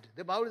surprised.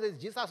 The Bible says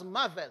Jesus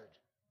marveled.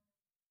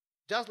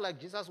 Just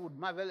like Jesus would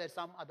marvel at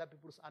some other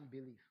people's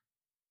unbelief.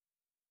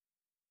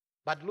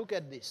 But look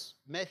at this.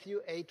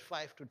 Matthew 8,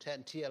 5 to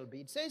 10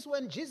 TLB. It says,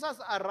 when Jesus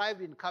arrived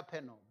in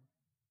Capernaum,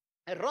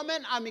 a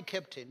Roman army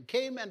captain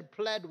came and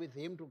pled with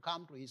him to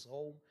come to his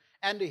home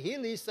and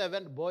heal his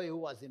servant boy who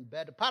was in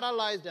bed,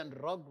 paralyzed and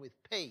racked with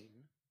pain.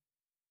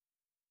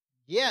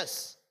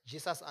 Yes,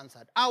 Jesus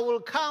answered, I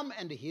will come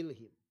and heal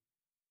him.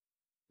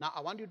 Now,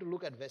 I want you to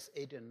look at verse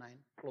 8 and 9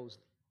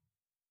 closely.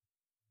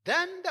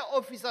 Then the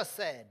officer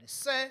said,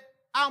 Sir,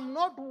 I'm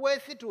not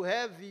worthy to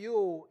have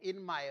you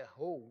in my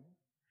home,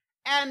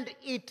 and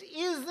it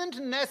isn't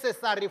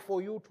necessary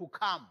for you to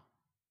come.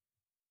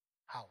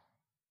 How?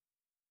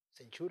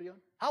 Centurion,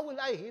 how will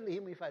I heal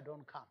him if I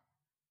don't come?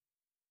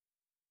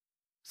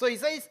 So he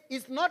says,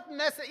 it's not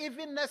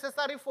even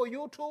necessary for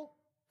you to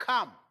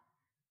come.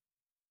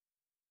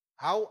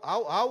 How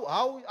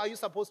are you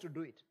supposed to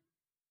do it?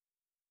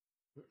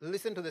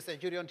 Listen to the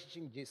centurion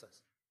teaching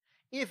Jesus.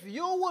 If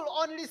you will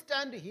only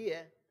stand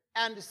here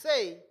and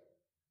say,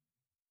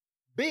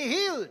 be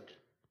healed,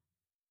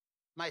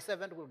 my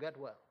servant will get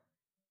well.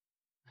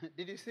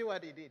 Did you see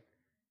what he did?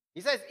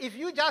 He says, if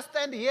you just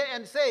stand here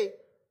and say,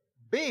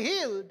 be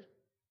healed,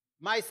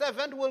 my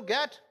servant will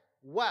get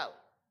well.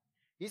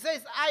 He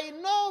says, I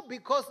know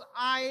because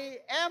I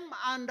am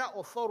under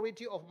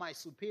authority of my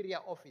superior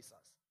officers,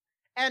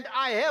 and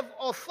I have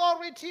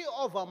authority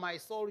over my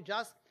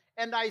soldiers,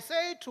 and I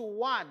say to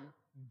one,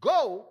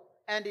 go,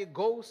 and he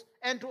goes,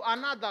 and to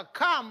another,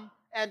 come,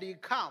 and he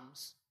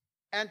comes,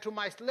 and to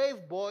my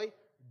slave boy,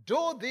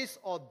 do this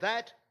or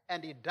that,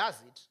 and he does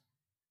it.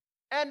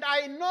 And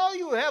I know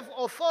you have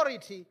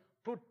authority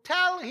to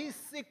tell his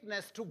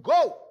sickness to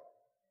go,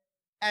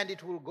 and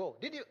it will go.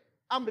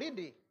 I'm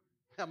reading.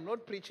 I'm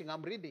not preaching,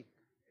 I'm reading.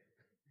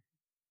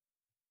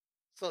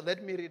 So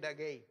let me read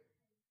again.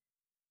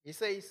 He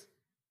says,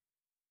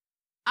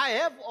 I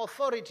have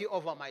authority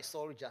over my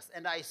soldiers,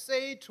 and I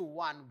say to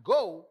one,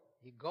 go,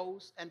 he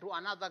goes, and to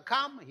another,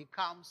 come, he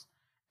comes,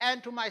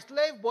 and to my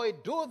slave boy,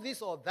 do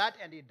this or that,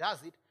 and he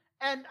does it.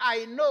 And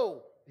I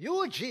know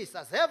you,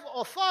 Jesus, have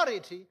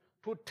authority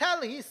to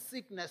tell his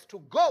sickness to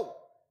go,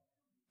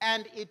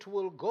 and it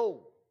will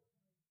go.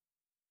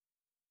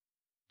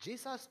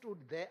 Jesus stood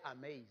there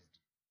amazed.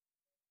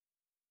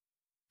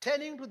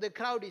 Turning to the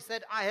crowd, he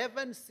said, I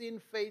haven't seen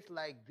faith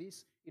like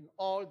this in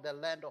all the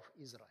land of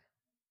Israel.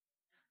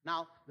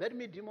 Now, let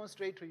me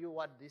demonstrate to you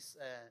what this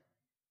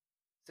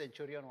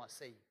centurion was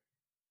saying.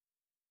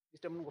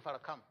 Mr. Mungufara,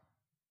 come.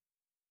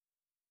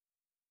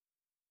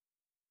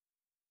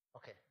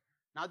 Okay.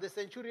 Now, the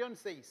centurion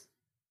says,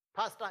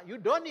 Pastor, you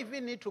don't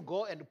even need to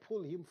go and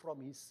pull him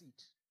from his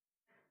seat.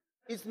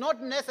 It's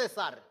not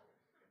necessary.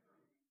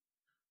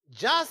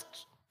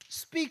 Just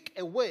speak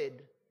a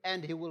word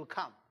and he will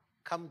come.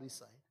 Come this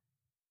side.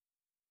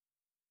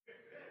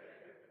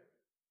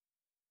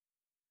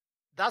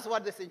 That's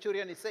what the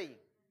centurion is saying.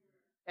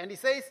 And he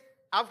says,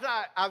 after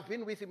I've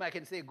been with him, I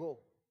can say, go.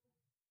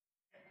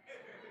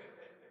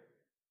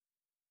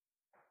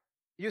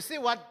 You see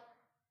what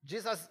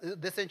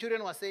the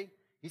centurion was saying?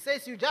 He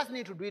says, you just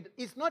need to do it.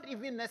 It's not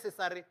even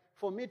necessary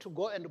for me to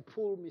go and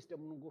pull Mr.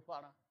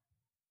 Mungufara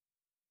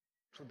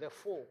to the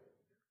fore.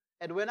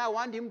 And when I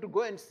want him to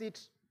go and sit,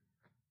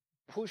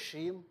 push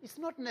him, it's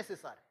not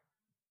necessary.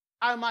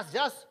 I must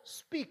just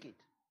speak it.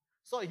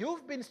 So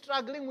you've been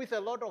struggling with a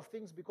lot of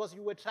things because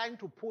you were trying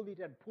to pull it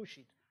and push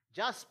it.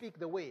 Just speak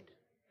the word.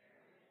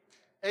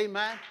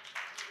 Amen.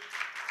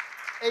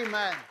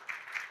 Amen.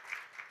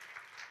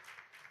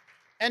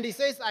 And he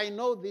says, I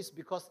know this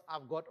because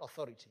I've got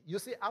authority. You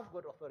see, I've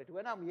got authority.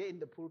 When I'm here in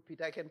the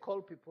pulpit, I can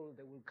call people,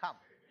 they will come.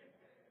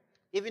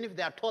 Even if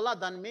they are taller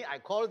than me, I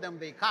call them,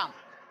 they come.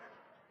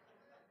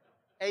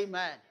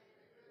 Amen.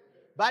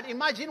 But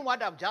imagine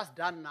what I've just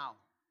done now.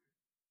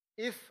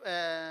 If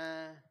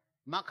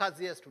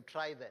Makazi has to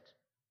try that.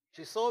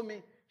 She saw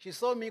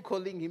me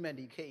calling him and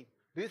he came.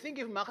 Do you think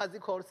if Makazi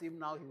calls him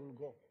now, he will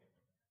go?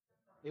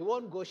 He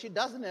won't go. She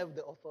doesn't have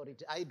the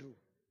authority. I do.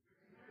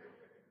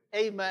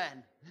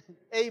 Amen.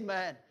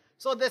 Amen.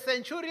 So the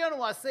centurion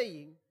was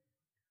saying,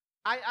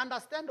 I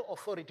understand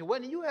authority.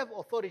 When you have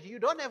authority, you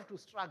don't have to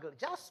struggle.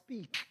 Just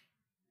speak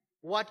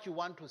what you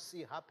want to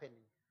see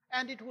happening,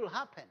 and it will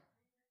happen.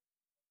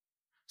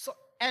 So,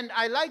 and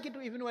I like it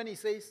even when he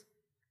says,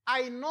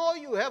 I know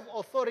you have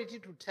authority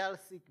to tell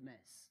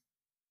sickness.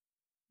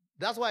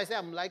 That's why I say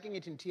I'm liking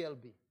it in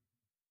TLB.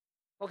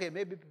 Okay,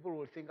 maybe people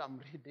will think I'm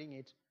reading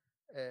it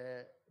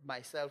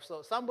myself.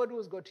 So somebody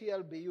who's got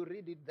TLB, you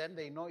read it, then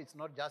they know it's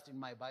not just in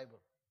my Bible.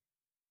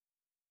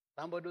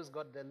 Somebody who's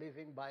got the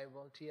Living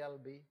Bible,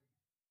 TLB,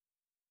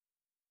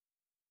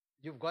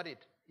 you've got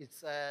it.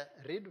 It's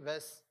read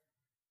verse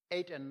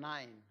 8 and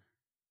 9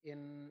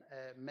 in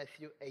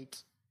Matthew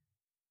 8.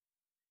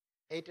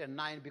 8 and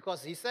 9,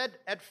 because he said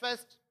at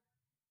first,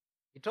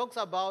 he talks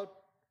about,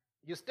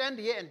 you stand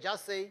here and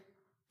just say,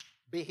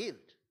 be healed.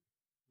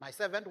 My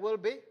servant will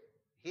be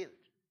healed.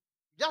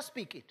 Just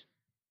speak it.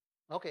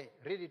 Okay,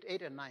 read it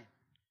 8 and 9.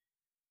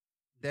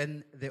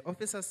 Then the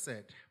officer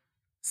said,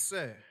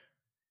 Sir,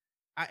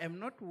 I am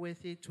not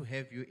worthy to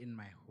have you in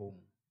my home,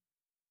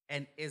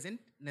 and isn't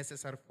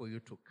necessary for you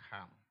to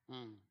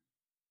come.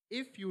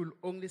 If you will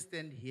only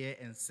stand here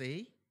and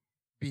say,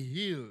 be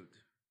healed,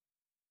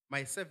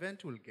 my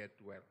servant will get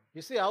well.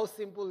 You see how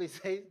simple he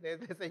says,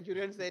 the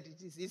centurion said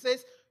it is. He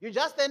says, you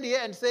just stand here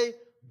and say,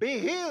 be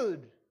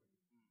healed,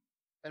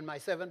 and my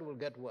servant will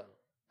get well.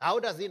 How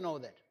does he know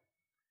that?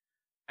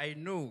 I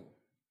know,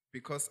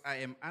 because I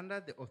am under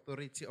the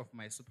authority of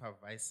my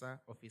supervisor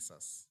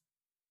officers,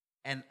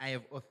 and I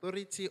have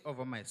authority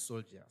over my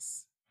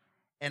soldiers.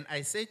 And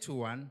I say to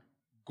one,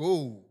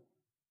 go,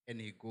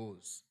 and he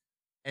goes.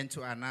 And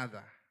to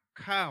another,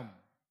 come,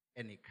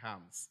 and he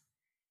comes.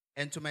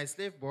 And to my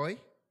slave boy,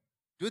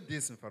 do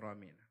this in Pharaoh,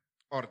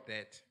 or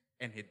that,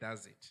 and he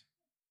does it.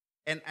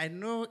 And I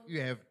know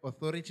you have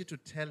authority to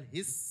tell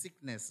his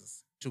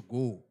sicknesses to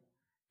go,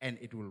 and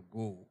it will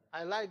go.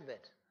 I like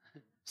that.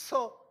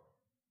 So,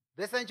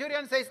 the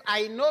centurion says,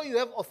 I know you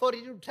have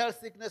authority to tell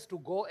sickness to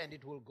go, and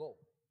it will go.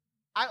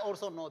 I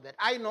also know that.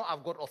 I know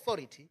I've got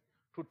authority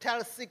to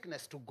tell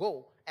sickness to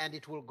go, and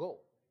it will go.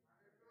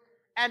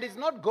 And it's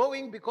not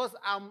going because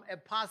I'm a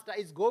pastor.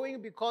 It's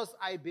going because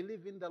I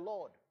believe in the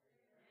Lord.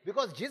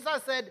 Because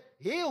Jesus said,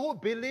 he who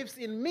believes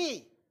in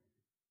me,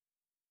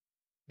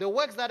 the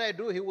works that I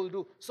do, he will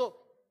do. So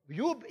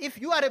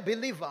if you are a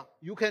believer,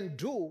 you can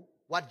do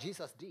what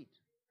Jesus did.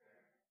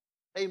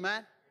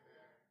 Amen?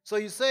 So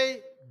you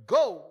say,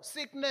 go,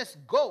 sickness,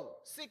 go.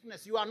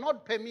 Sickness, you are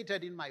not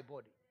permitted in my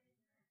body.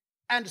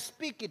 And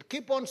speak it,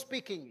 keep on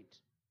speaking it.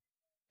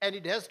 And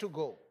it has to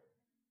go.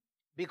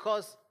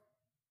 Because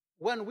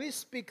when we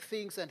speak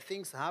things and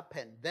things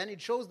happen, then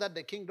it shows that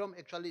the kingdom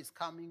actually is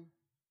coming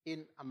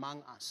in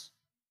among us.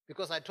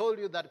 Because I told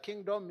you that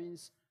kingdom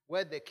means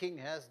where the king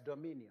has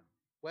dominion,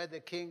 where the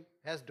king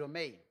has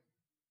domain.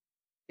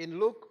 In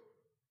Luke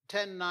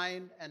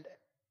 10:9 and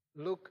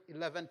Luke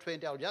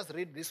 11:20, I'll just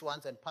read these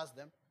ones and pass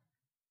them,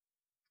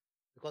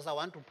 because I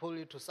want to pull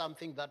you to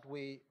something that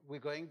we're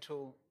going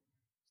to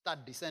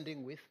start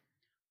descending with.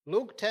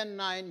 Luke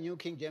 10:9, New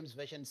King James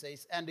Version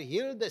says, and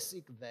heal the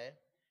sick there,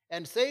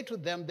 and say to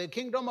them, the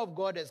kingdom of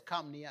God has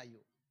come near you.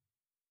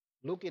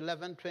 Luke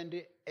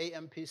 11:20,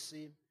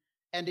 AMPC,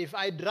 and if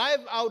I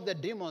drive out the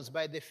demons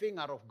by the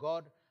finger of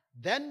God,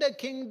 then the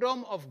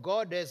kingdom of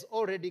God has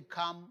already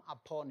come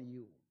upon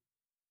you.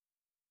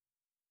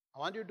 I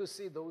want you to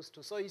see those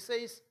two. So he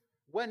says,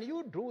 when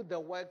you do the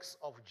works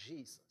of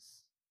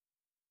Jesus,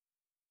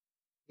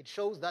 it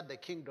shows that the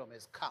kingdom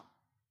has come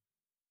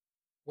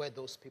where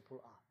those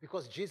people are,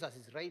 because Jesus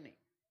is reigning.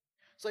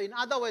 So in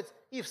other words,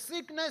 if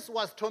sickness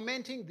was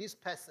tormenting this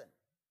person,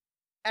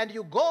 and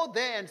you go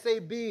there and say,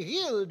 be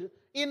healed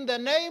in the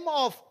name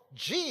of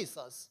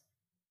Jesus,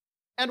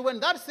 and when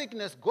that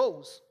sickness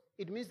goes,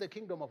 it means the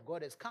kingdom of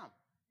God has come.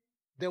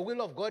 The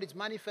will of God is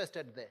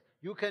manifested there.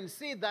 You can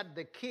see that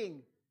the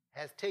king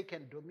has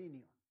taken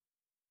dominion.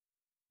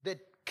 The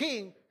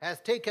king has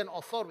taken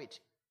authority.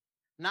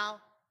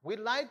 Now, we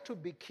like to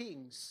be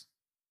kings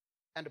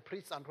and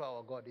priests unto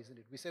our God, isn't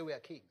it? We say we are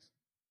kings.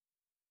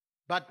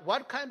 But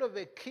what kind of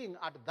a king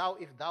art thou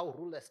if thou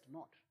rulest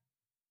not?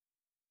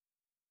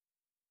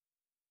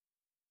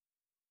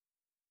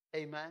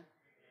 Amen?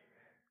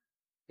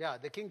 Yeah,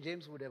 the King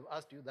James would have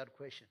asked you that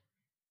question.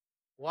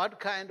 What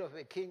kind of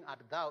a king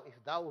art thou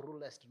if thou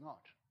rulest not?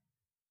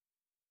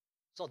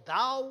 So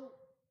thou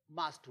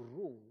must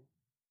rule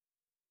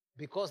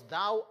because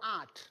thou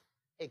art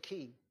a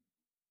king.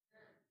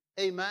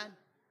 Amen.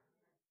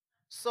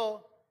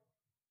 So,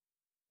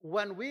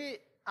 when we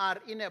are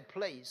in a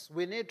place,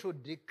 we need to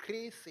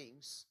decree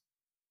things,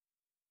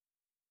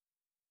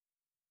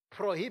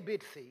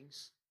 prohibit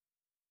things,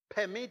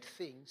 permit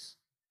things,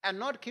 and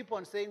not keep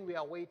on saying we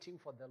are waiting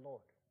for the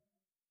Lord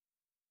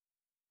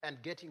and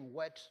getting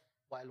wet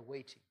while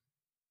waiting.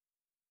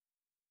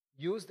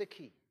 Use the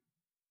key.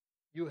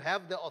 You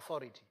have the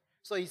authority.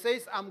 So he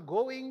says, I'm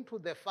going to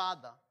the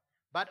Father,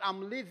 but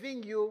I'm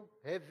leaving you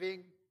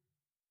having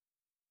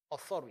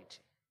authority.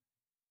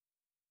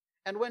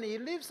 And when he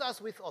leaves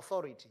us with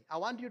authority, I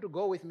want you to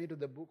go with me to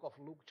the book of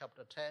Luke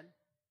chapter 10.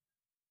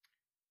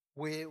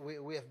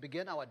 We have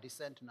begun our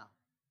descent now.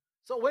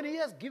 So when he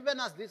has given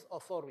us this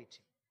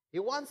authority, he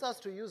wants us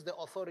to use the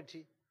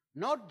authority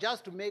not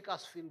just to make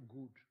us feel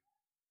good.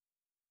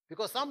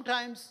 Because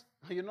sometimes,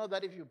 you know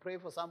that if you pray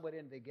for somebody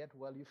and they get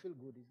well, you feel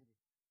good,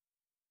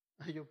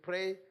 isn't it? You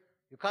pray,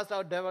 you cast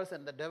out devils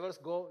and the devils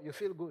go, you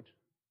feel good.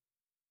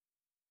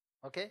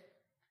 Okay?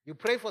 You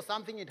pray for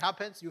something, it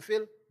happens, you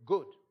feel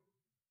good.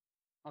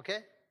 Okay?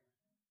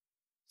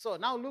 So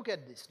now look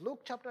at this. Luke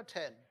chapter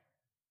 10,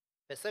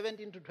 verse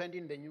 17 to 20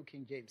 in the New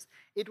King James.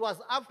 It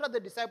was after the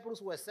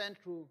disciples were sent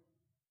to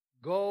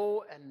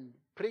go and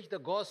preach the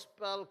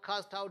gospel,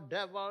 cast out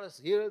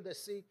devils, heal the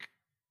sick.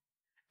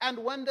 And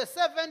when the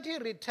 70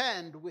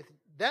 returned with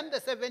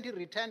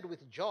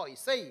joy,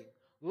 saying,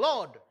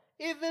 Lord,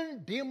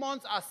 even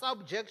demons are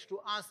subject to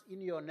us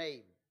in your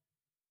name.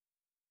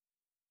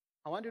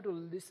 I want you to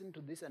listen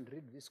to this and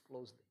read this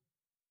closely.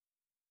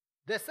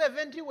 The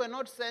 70 were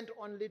not sent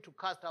only to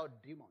cast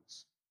out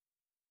demons.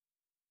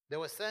 They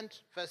were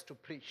sent first to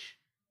preach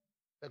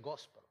the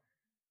gospel.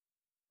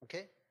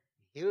 Okay?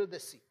 Heal the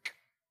sick.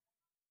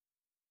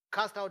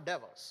 Cast out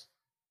devils.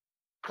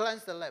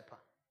 Cleanse the leper.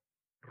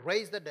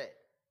 Raise the dead.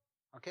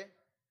 Okay?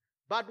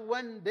 But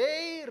when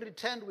they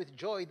returned with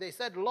joy, they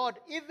said, Lord,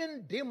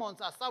 even demons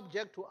are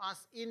subject to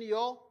us in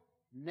your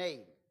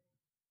name.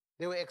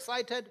 They were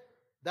excited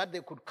that they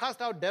could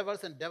cast out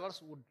devils and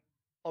devils would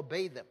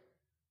obey them.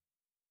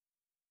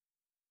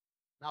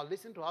 Now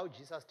listen to how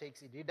Jesus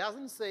takes it. He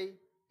doesn't say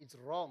it's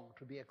wrong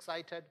to be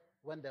excited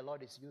when the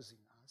Lord is using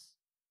us.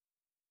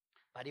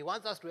 But he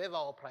wants us to have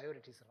our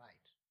priorities right.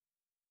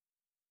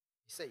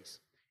 He says,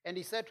 and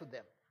he said to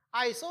them,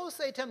 I saw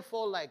Satan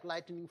fall like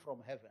lightning from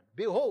heaven.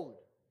 Behold,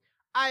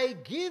 I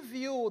give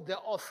you the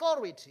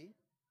authority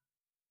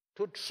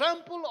to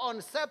trample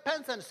on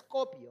serpents and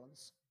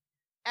scorpions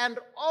and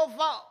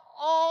over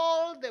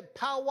all the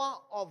power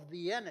of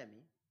the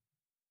enemy,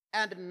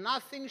 and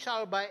nothing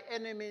shall by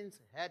any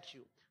means hurt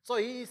you. So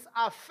he is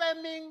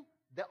affirming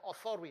the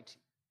authority.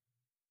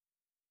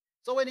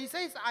 So when he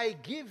says, I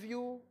give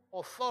you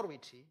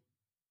authority,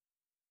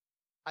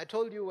 I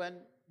told you when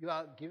you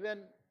are given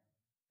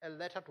a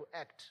letter to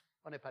act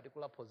on a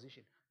particular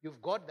position,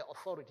 you've got the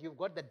authority, you've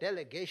got the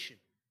delegation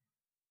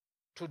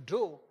to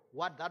do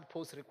what that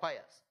post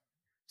requires.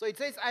 So it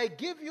says, I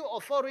give you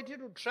authority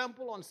to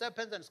trample on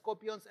serpents and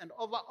scorpions and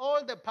over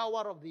all the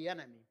power of the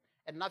enemy,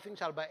 and nothing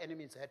shall by any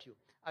means hurt you.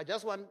 I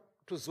just want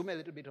to zoom a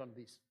little bit on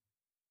this.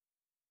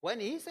 When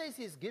he says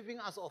he's giving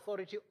us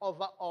authority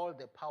over all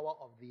the power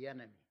of the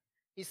enemy,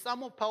 is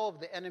some of power of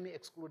the enemy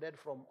excluded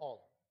from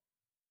all?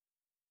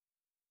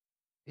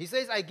 He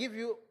says, I give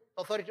you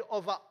authority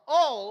over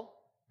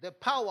all the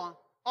power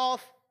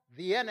of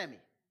the enemy.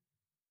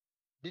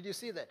 Did you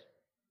see that?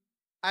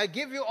 I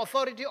give you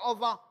authority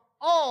over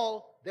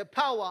all the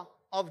power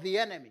of the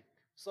enemy.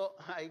 So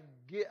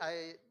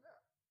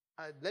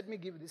let me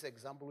give this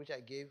example which I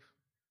gave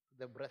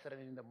the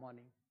brethren in the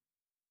morning.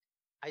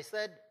 I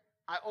said,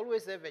 I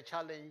always have a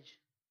challenge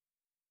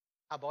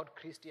about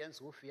Christians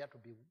who fear to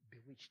be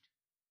bewitched,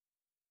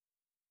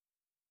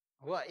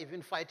 who are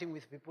even fighting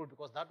with people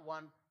because that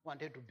one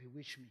wanted to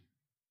bewitch me.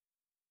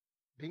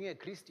 Being a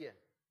Christian,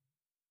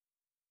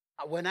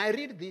 when I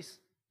read this,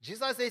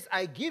 Jesus says,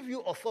 I give you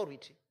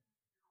authority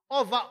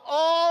over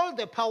all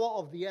the power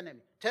of the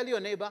enemy. Tell your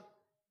neighbor,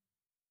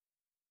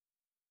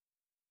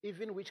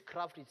 even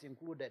witchcraft is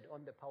included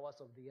on the powers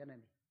of the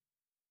enemy.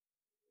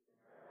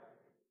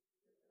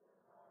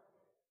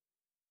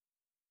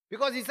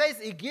 Because he says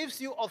he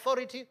gives you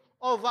authority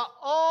over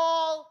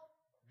all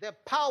the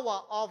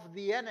power of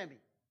the enemy.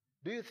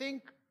 Do you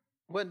think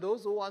when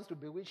those who want to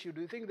bewitch you,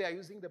 do you think they are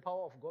using the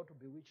power of God to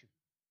bewitch you?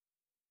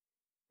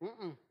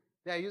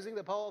 They are using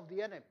the power of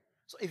the enemy.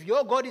 So if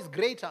your God is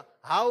greater,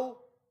 how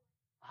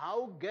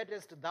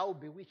gettest thou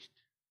bewitched?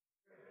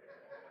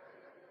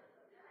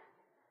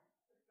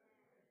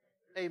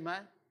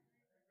 Amen.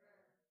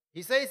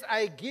 He says,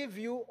 I give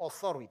you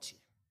authority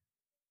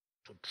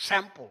to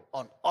trample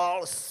on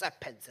all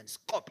serpents and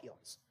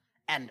scorpions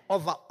and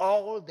over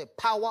all the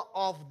power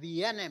of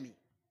the enemy.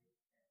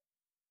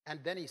 And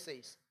then he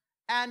says,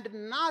 and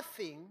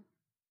nothing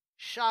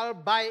shall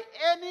by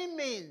any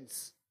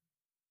means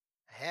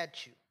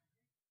hurt you.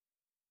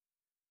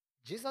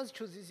 Jesus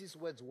chooses his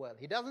words well.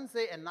 He doesn't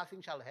say, and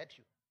nothing shall hurt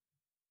you.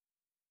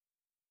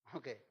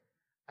 Okay,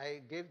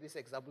 I gave this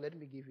example. Let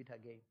me give it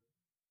again.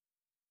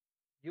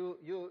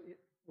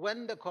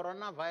 When the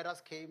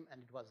coronavirus came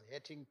and it was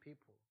hurting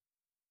people,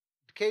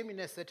 it came in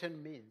a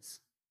certain means.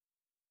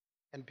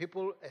 And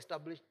people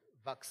established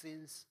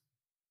vaccines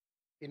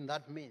in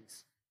that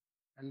means.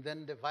 And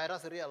then the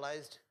virus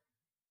realized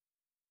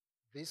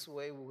this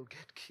way we will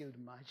get killed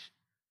much.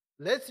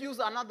 Let's use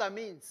another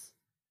means.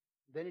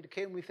 Then it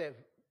came with a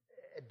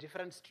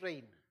different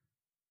strain.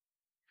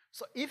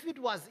 So if it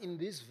was in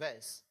this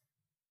verse,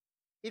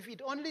 if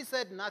it only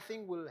said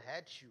nothing will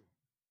hurt you,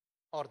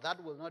 or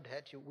that will not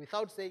hurt you,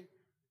 without saying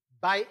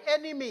by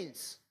any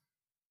means,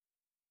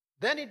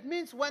 then it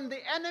means when the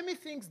enemy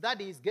thinks that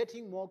he is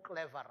getting more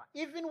cleverer,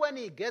 even when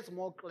he gets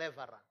more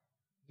cleverer,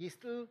 he's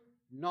still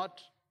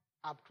not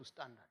up to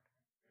standard.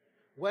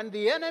 When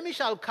the enemy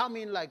shall come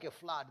in like a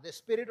flood, the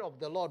Spirit of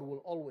the Lord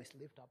will always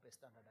lift up a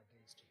standard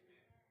against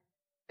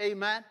you.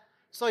 Amen.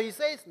 So he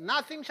says,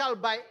 nothing shall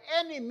by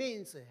any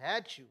means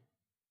hurt you,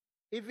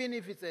 even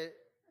if it's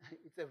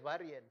a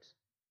variant.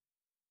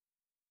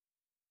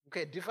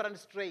 Okay, different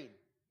strain.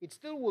 It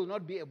still will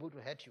not be able to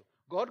hurt you.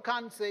 God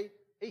can't say,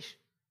 Ish,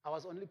 I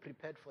was only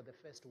prepared for the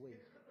first wave.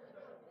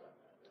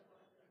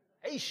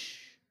 Ish,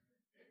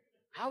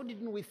 how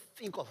didn't we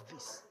think of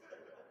this?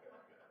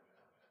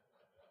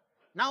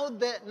 Now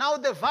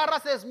the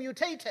virus has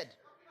mutated.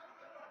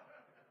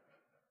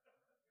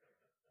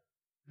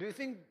 Do you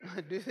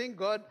think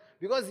God,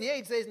 because here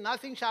it says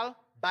nothing shall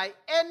by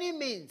any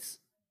means.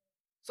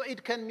 So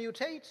it can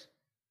mutate.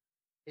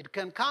 It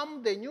can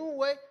come the new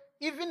way,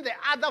 even the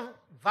other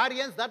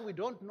variants that we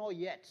don't know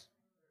yet.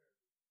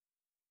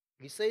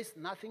 He says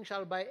nothing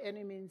shall by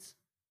any means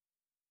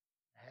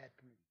hurt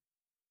me.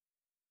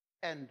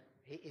 And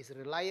he is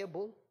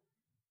reliable,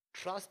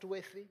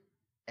 trustworthy,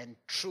 and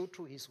true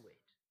to his word.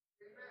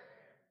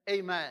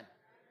 Amen.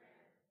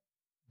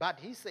 But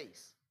he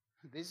says,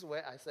 this is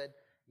where I said,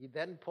 he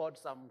then poured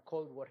some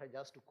cold water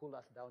just to cool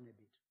us down a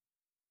bit.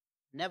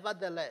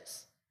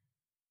 Nevertheless,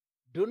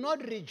 do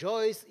not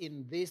rejoice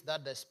in this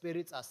that the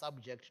spirits are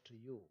subject to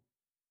you,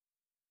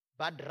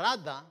 but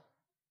rather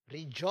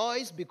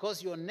rejoice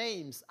because your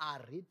names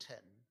are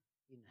written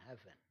in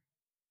heaven.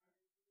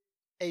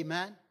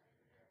 Amen.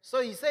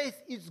 So he says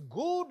it's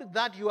good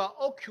that you are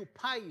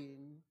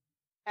occupying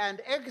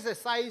and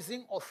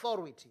exercising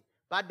authority.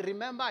 But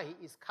remember,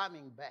 he is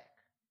coming back.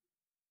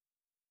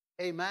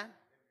 Amen.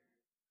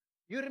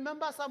 You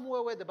remember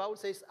somewhere where the Bible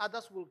says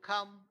others will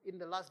come in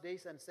the last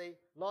days and say,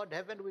 Lord,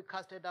 haven't we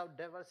casted out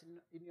devils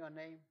in your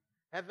name?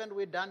 Haven't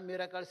we done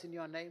miracles in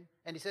your name?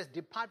 And he says,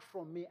 depart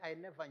from me, I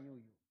never knew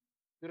you.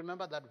 You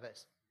remember that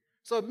verse?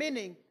 So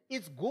meaning,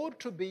 it's good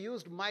to be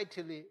used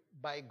mightily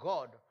by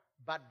God,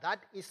 but that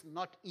is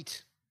not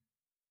it.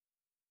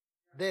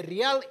 The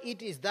real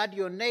it is that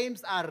your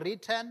names are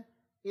written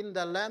in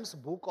the Lamb's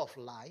book of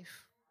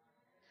life,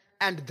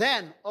 and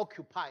then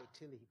occupy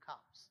till he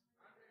comes.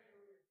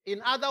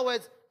 In other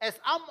words, as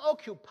I'm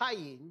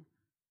occupying,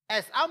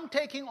 as I'm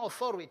taking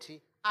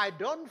authority, I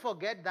don't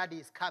forget that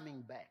he's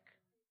coming back.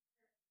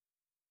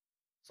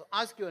 So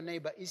ask your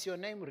neighbor, is your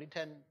name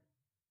written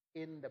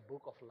in the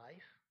book of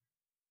life?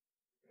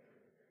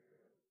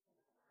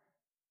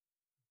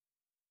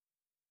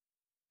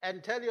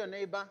 And tell your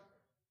neighbor,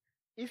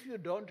 if you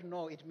don't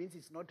know, it means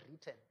it's not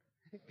written.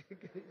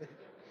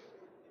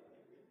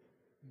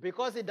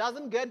 Because it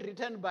doesn't get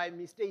written by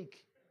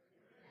mistake.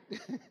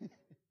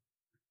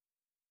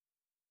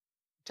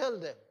 Tell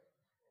them,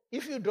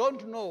 if you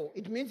don't know,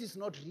 it means it's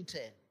not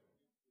written.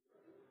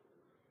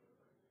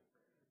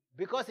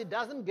 Because it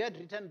doesn't get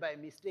written by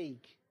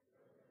mistake.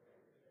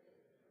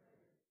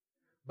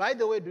 By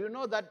the way, do you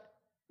know that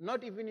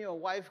not even your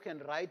wife can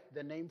write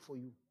the name for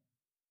you?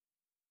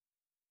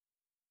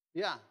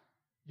 Yeah.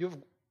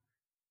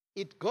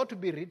 It got to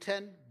be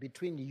written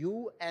between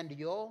you and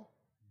your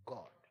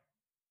God.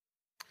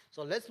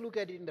 So let's look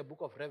at it in the book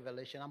of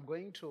Revelation. I'm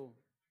going to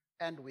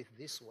end with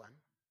this one.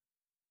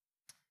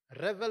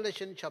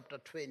 Revelation chapter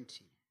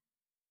 20,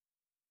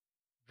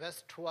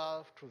 verse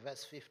 12 to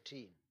verse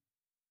 15.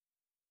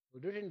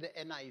 We'll do it in the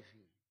NIV.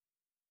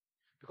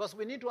 Because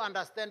we need to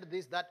understand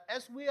this, that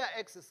as we are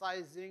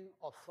exercising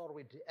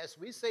authority, as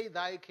we say,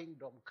 thy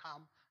kingdom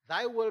come,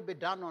 thy will be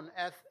done on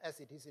earth as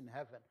it is in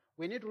heaven,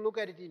 we need to look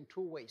at it in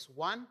two ways.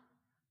 One,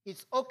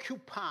 it's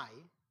occupy.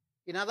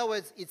 In other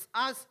words, it's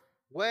us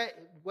where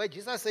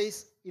Jesus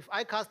says, if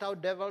I cast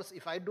out devils,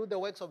 if I do the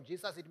works of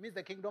Jesus, it means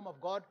the kingdom of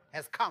God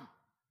has come.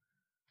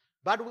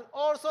 But we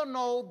also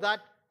know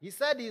that he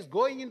said he's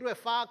going into a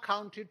far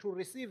country to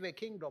receive a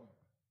kingdom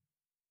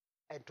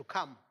and to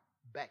come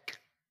back.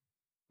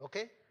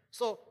 Okay?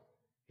 So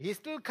he's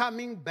still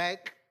coming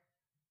back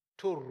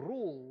to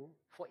rule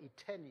for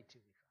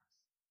eternity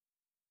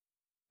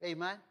with us.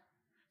 Amen?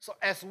 So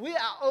as we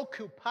are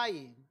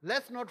occupying,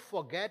 let's not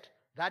forget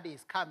that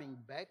he's coming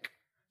back.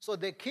 So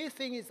the key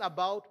thing is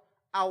about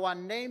our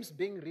names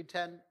being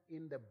written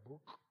in the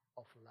book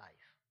of life.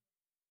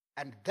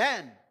 And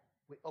then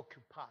we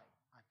occupy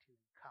until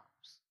he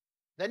comes.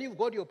 Then you've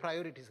got your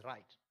priorities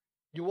right.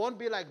 You won't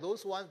be like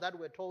those ones that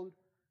were told,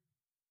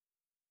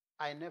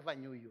 I never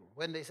knew you.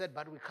 When they said,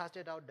 but we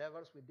casted out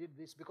devils, we did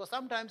this. Because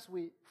sometimes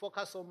we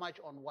focus so much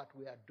on what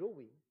we are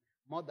doing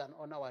more than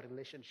on our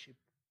relationship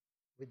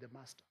with the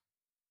Master.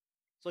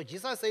 So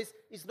Jesus says,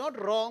 it's not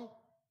wrong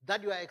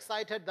that you are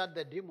excited that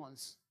the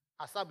demons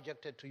are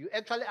subjected to you.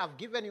 Actually, I've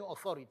given you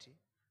authority.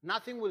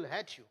 Nothing will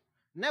hurt you.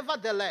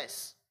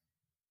 Nevertheless,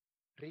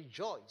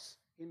 rejoice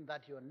in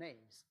that your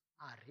names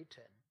are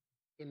written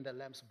in the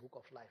Lamb's book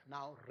of life.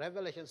 Now,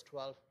 Revelations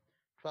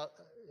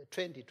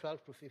 20,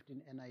 12 to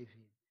 15 NIV.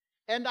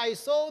 And I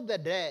saw the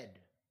dead,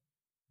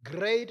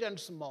 great and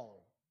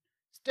small,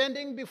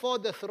 standing before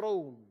the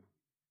throne,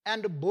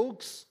 and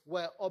books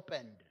were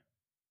opened.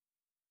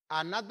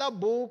 Another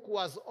book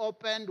was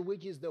opened,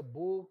 which is the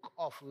book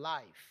of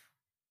life.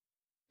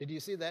 Did you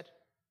see that?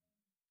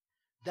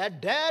 The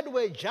dead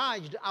were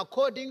judged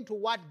according to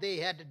what they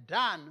had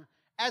done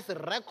as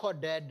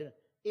recorded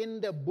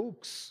in the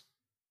books.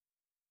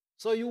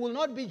 So you will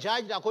not be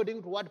judged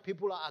according to what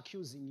people are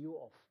accusing you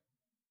of.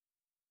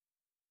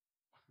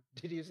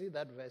 Did you see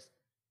that verse?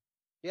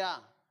 Yeah.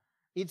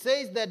 It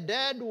says the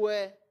dead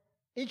were,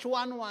 each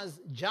one was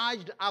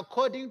judged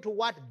according to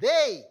what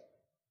they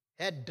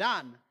had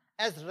done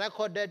as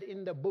recorded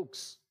in the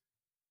books.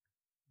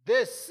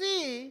 The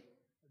sea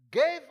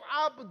gave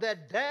up the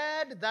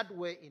dead that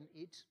were in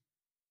it,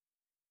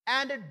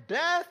 and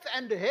death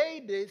and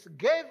Hades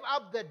gave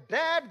up the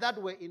dead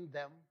that were in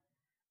them,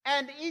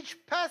 and each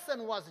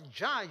person was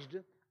judged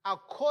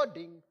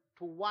according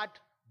to what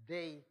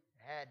they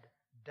had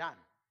done.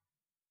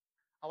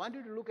 I want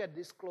you to look at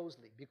this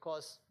closely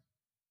because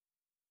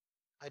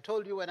I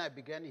told you when I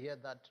began here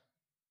that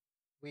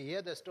we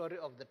hear the story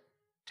of the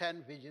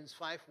 10 virgins,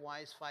 5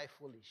 wise, 5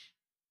 foolish.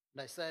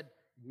 And I said,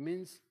 it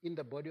means in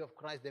the body of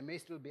Christ, there may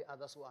still be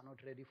others who are not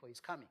ready for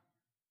his coming.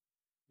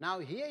 Now,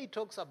 here he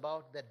talks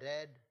about the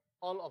dead,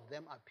 all of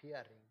them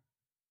appearing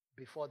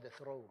before the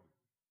throne.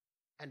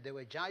 And they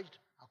were judged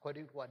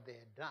according to what they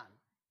had done.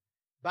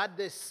 But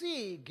the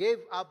sea gave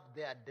up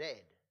their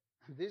dead.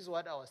 This is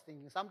what I was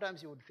thinking.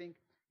 Sometimes you would think,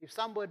 if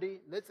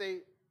somebody, let's say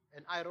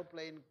an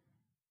aeroplane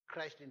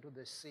crashed into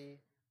the sea,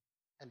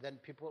 and then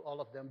people, all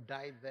of them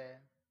died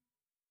there,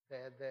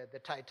 the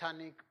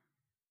Titanic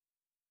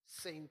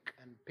sink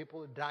and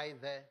people die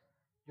there,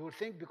 you would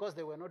think because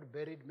they were not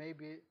buried,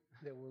 maybe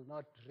they will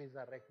not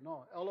resurrect.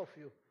 No, all of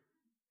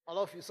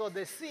you. So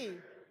the sea,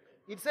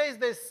 it says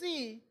the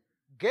sea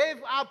gave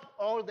up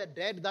all the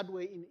dead that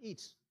were in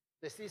it.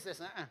 The sea says,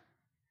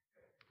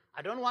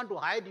 I don't want to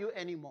hide you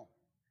anymore.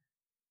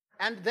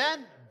 And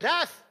then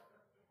death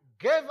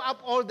gave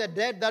up all the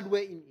dead that were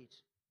in it.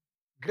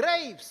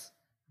 Graves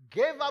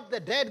gave up the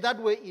dead that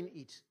were in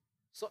it.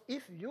 So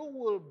if you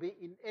will be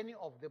in any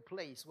of the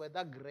place,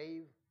 whether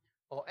grave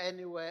or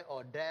anywhere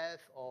or death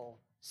or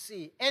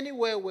sea,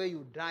 anywhere where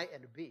you die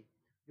and be,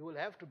 you will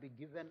have to be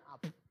given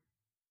up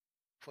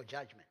for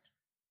judgment.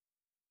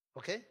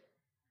 Okay?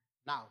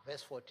 Now,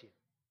 verse 14.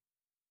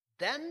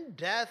 Then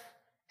death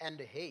and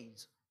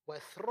Hades were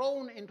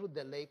thrown into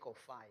the lake of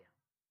fire.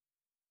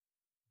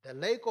 The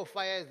lake of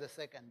fire is the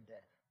second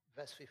death.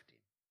 Verse 15.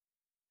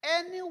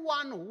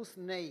 Anyone whose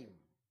name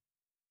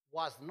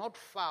was not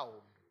found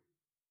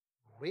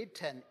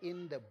written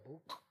in the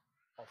book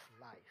of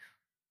life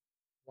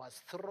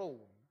was thrown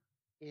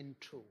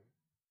into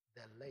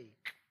the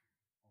lake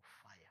of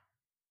fire.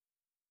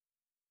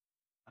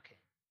 Okay.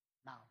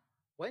 Now,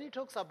 when he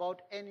talks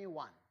about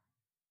anyone,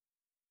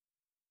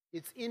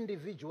 it's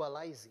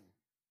individualizing.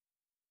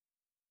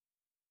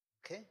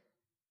 Okay?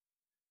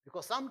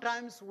 Because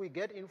sometimes we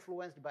get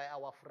influenced by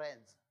our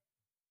friends.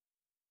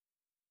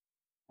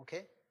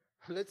 Okay?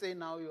 Let's say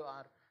now you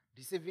are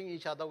deceiving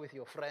each other with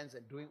your friends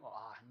and doing,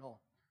 no,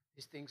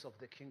 these things of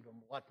the kingdom,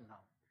 what now?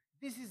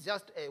 This is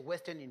just a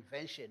Western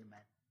invention, man,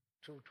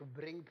 to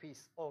bring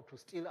peace or to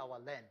steal our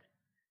land.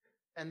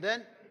 And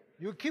then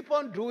you keep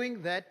on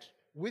doing that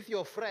with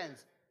your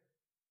friends,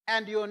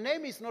 and your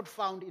name is not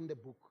found in the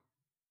book.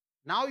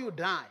 Now you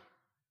die.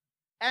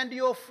 And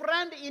your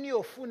friend in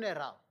your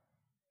funeral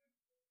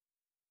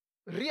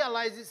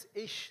realizes,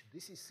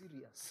 this is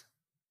serious.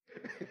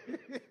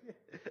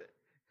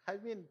 I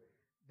mean,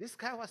 this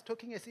guy was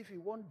talking as if he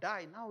won't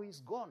die. Now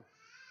he's gone.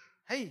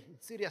 Hey,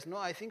 it's serious. No,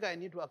 I think I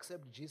need to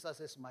accept Jesus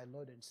as my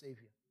Lord and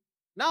Savior.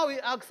 Now we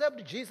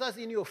accept Jesus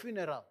in your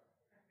funeral.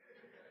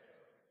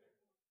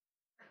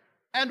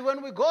 And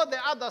when we go the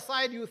other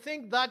side, you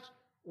think that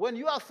when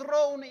you are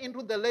thrown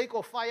into the lake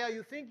of fire,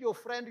 you think your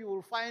friend, you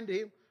will find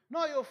him.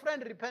 No, your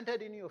friend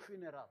repented in your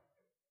funeral.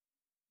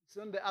 It's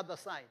on the other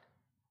side.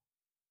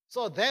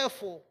 So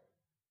therefore,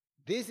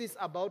 this is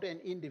about an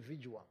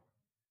individual.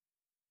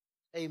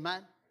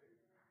 Amen.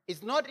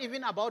 It's not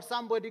even about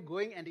somebody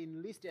going and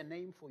enlist a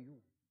name for you.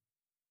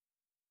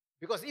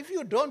 Because if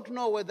you don't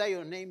know whether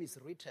your name is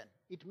written,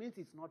 it means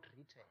it's not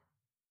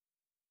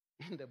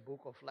written in the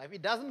book of life.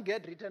 It doesn't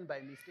get written by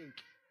mistake.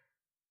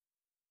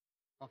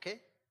 Okay?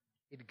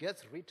 It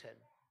gets written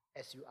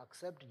as you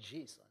accept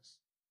Jesus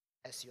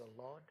as your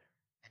Lord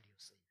and your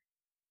Savior.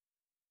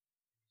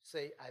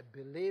 Say, I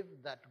believe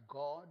that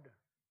God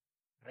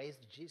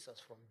raised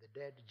Jesus from the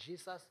dead.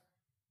 Jesus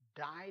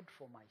died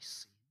for my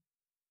sin.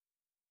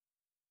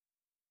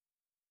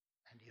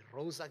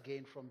 rose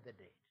again from the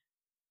dead.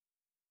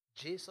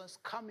 Jesus,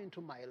 come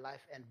into my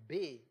life and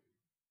be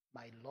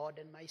my Lord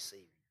and my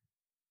Savior.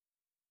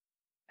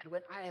 And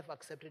when I have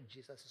accepted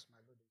Jesus as my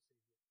Lord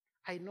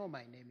and Savior, I know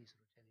my name is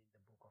written in the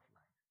book of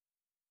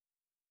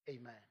life.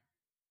 Amen.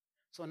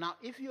 So now,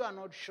 if you are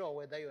not sure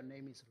whether your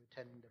name is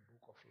written in the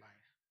book of life,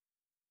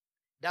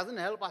 it doesn't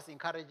help us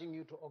encouraging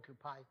you to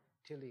occupy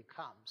till he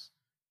comes,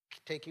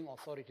 taking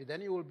authority.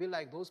 Then you will be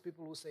like those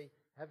people who say,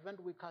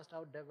 haven't we cast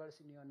out devils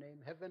in your name?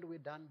 Haven't we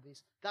done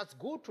this? That's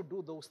good to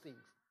do those things.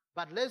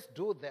 But let's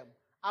do them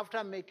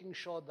after making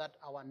sure that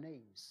our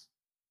names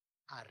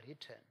are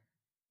written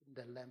in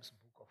the Lamb's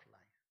book of life.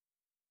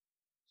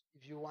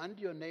 If you want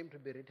your name to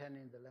be written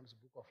in the Lamb's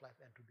book of life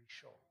and to be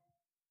sure,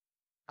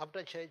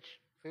 after church,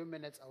 few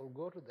minutes, I will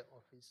go to the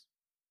office.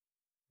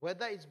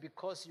 Whether it's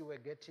because you were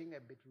getting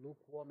a bit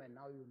lukewarm and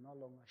now you're no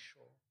longer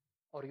sure,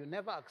 or you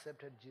never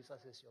accepted Jesus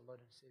as your Lord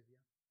and Savior,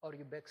 or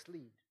you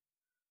backslid,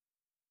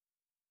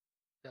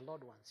 the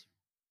Lord wants you.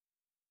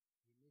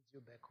 He needs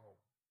you back home.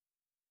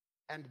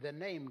 And the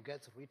name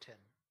gets written,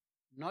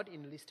 not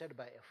enlisted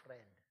by a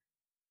friend,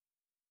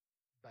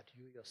 but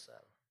you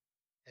yourself,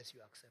 as you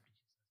accept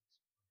Jesus as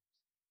your Lord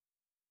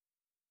and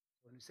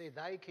Savior. When we say,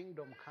 thy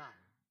kingdom come,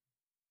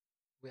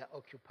 we are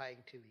occupying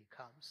till he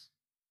comes.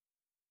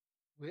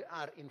 We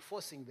are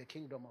enforcing the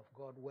kingdom of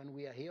God when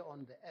we are here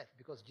on the earth,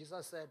 because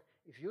Jesus said,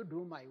 if you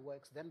do my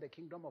works, then the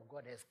kingdom of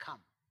God has come.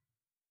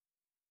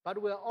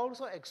 But we are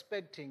also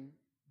expecting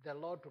the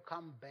Lord to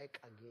come back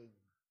again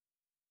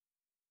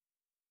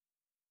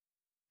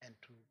and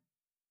to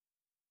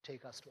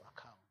take us to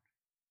account.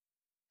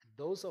 And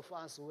those of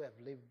us who have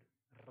lived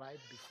right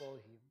before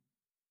him,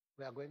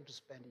 we are going to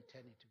spend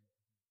eternity with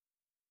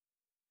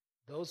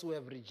him. Those who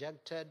have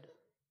rejected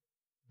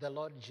the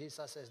Lord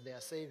Jesus as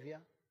their Savior,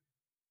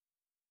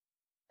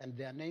 and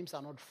their names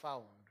are not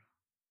found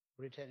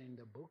written in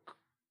the book,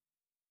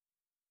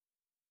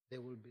 they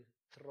will be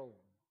thrown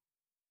into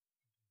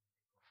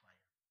the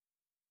lake of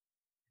fire.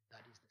 And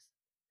that is the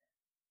second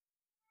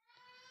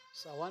death.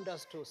 So I want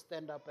us to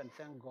stand up and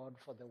thank God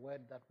for the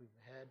word that we've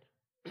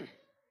heard.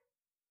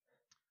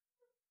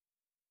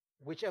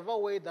 Whichever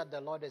way that the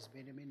Lord has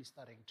been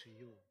ministering to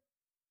you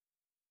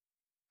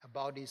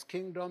about his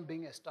kingdom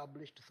being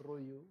established through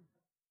you,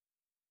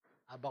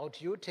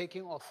 about you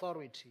taking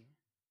authority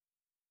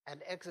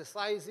and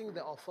exercising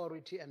the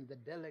authority and the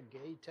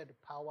delegated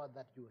power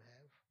that you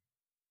have.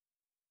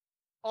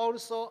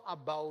 Also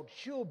about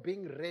you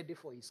being ready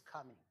for his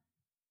coming.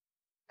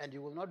 And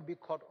you will not be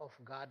caught off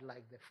guard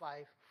like the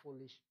 5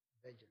 foolish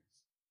virgins.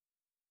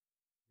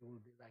 You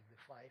will be like the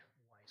 5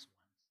 wise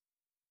ones.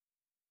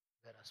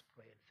 Let us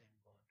pray and thank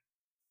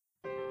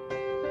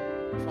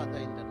God. Father,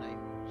 in the name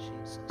of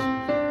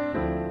Jesus.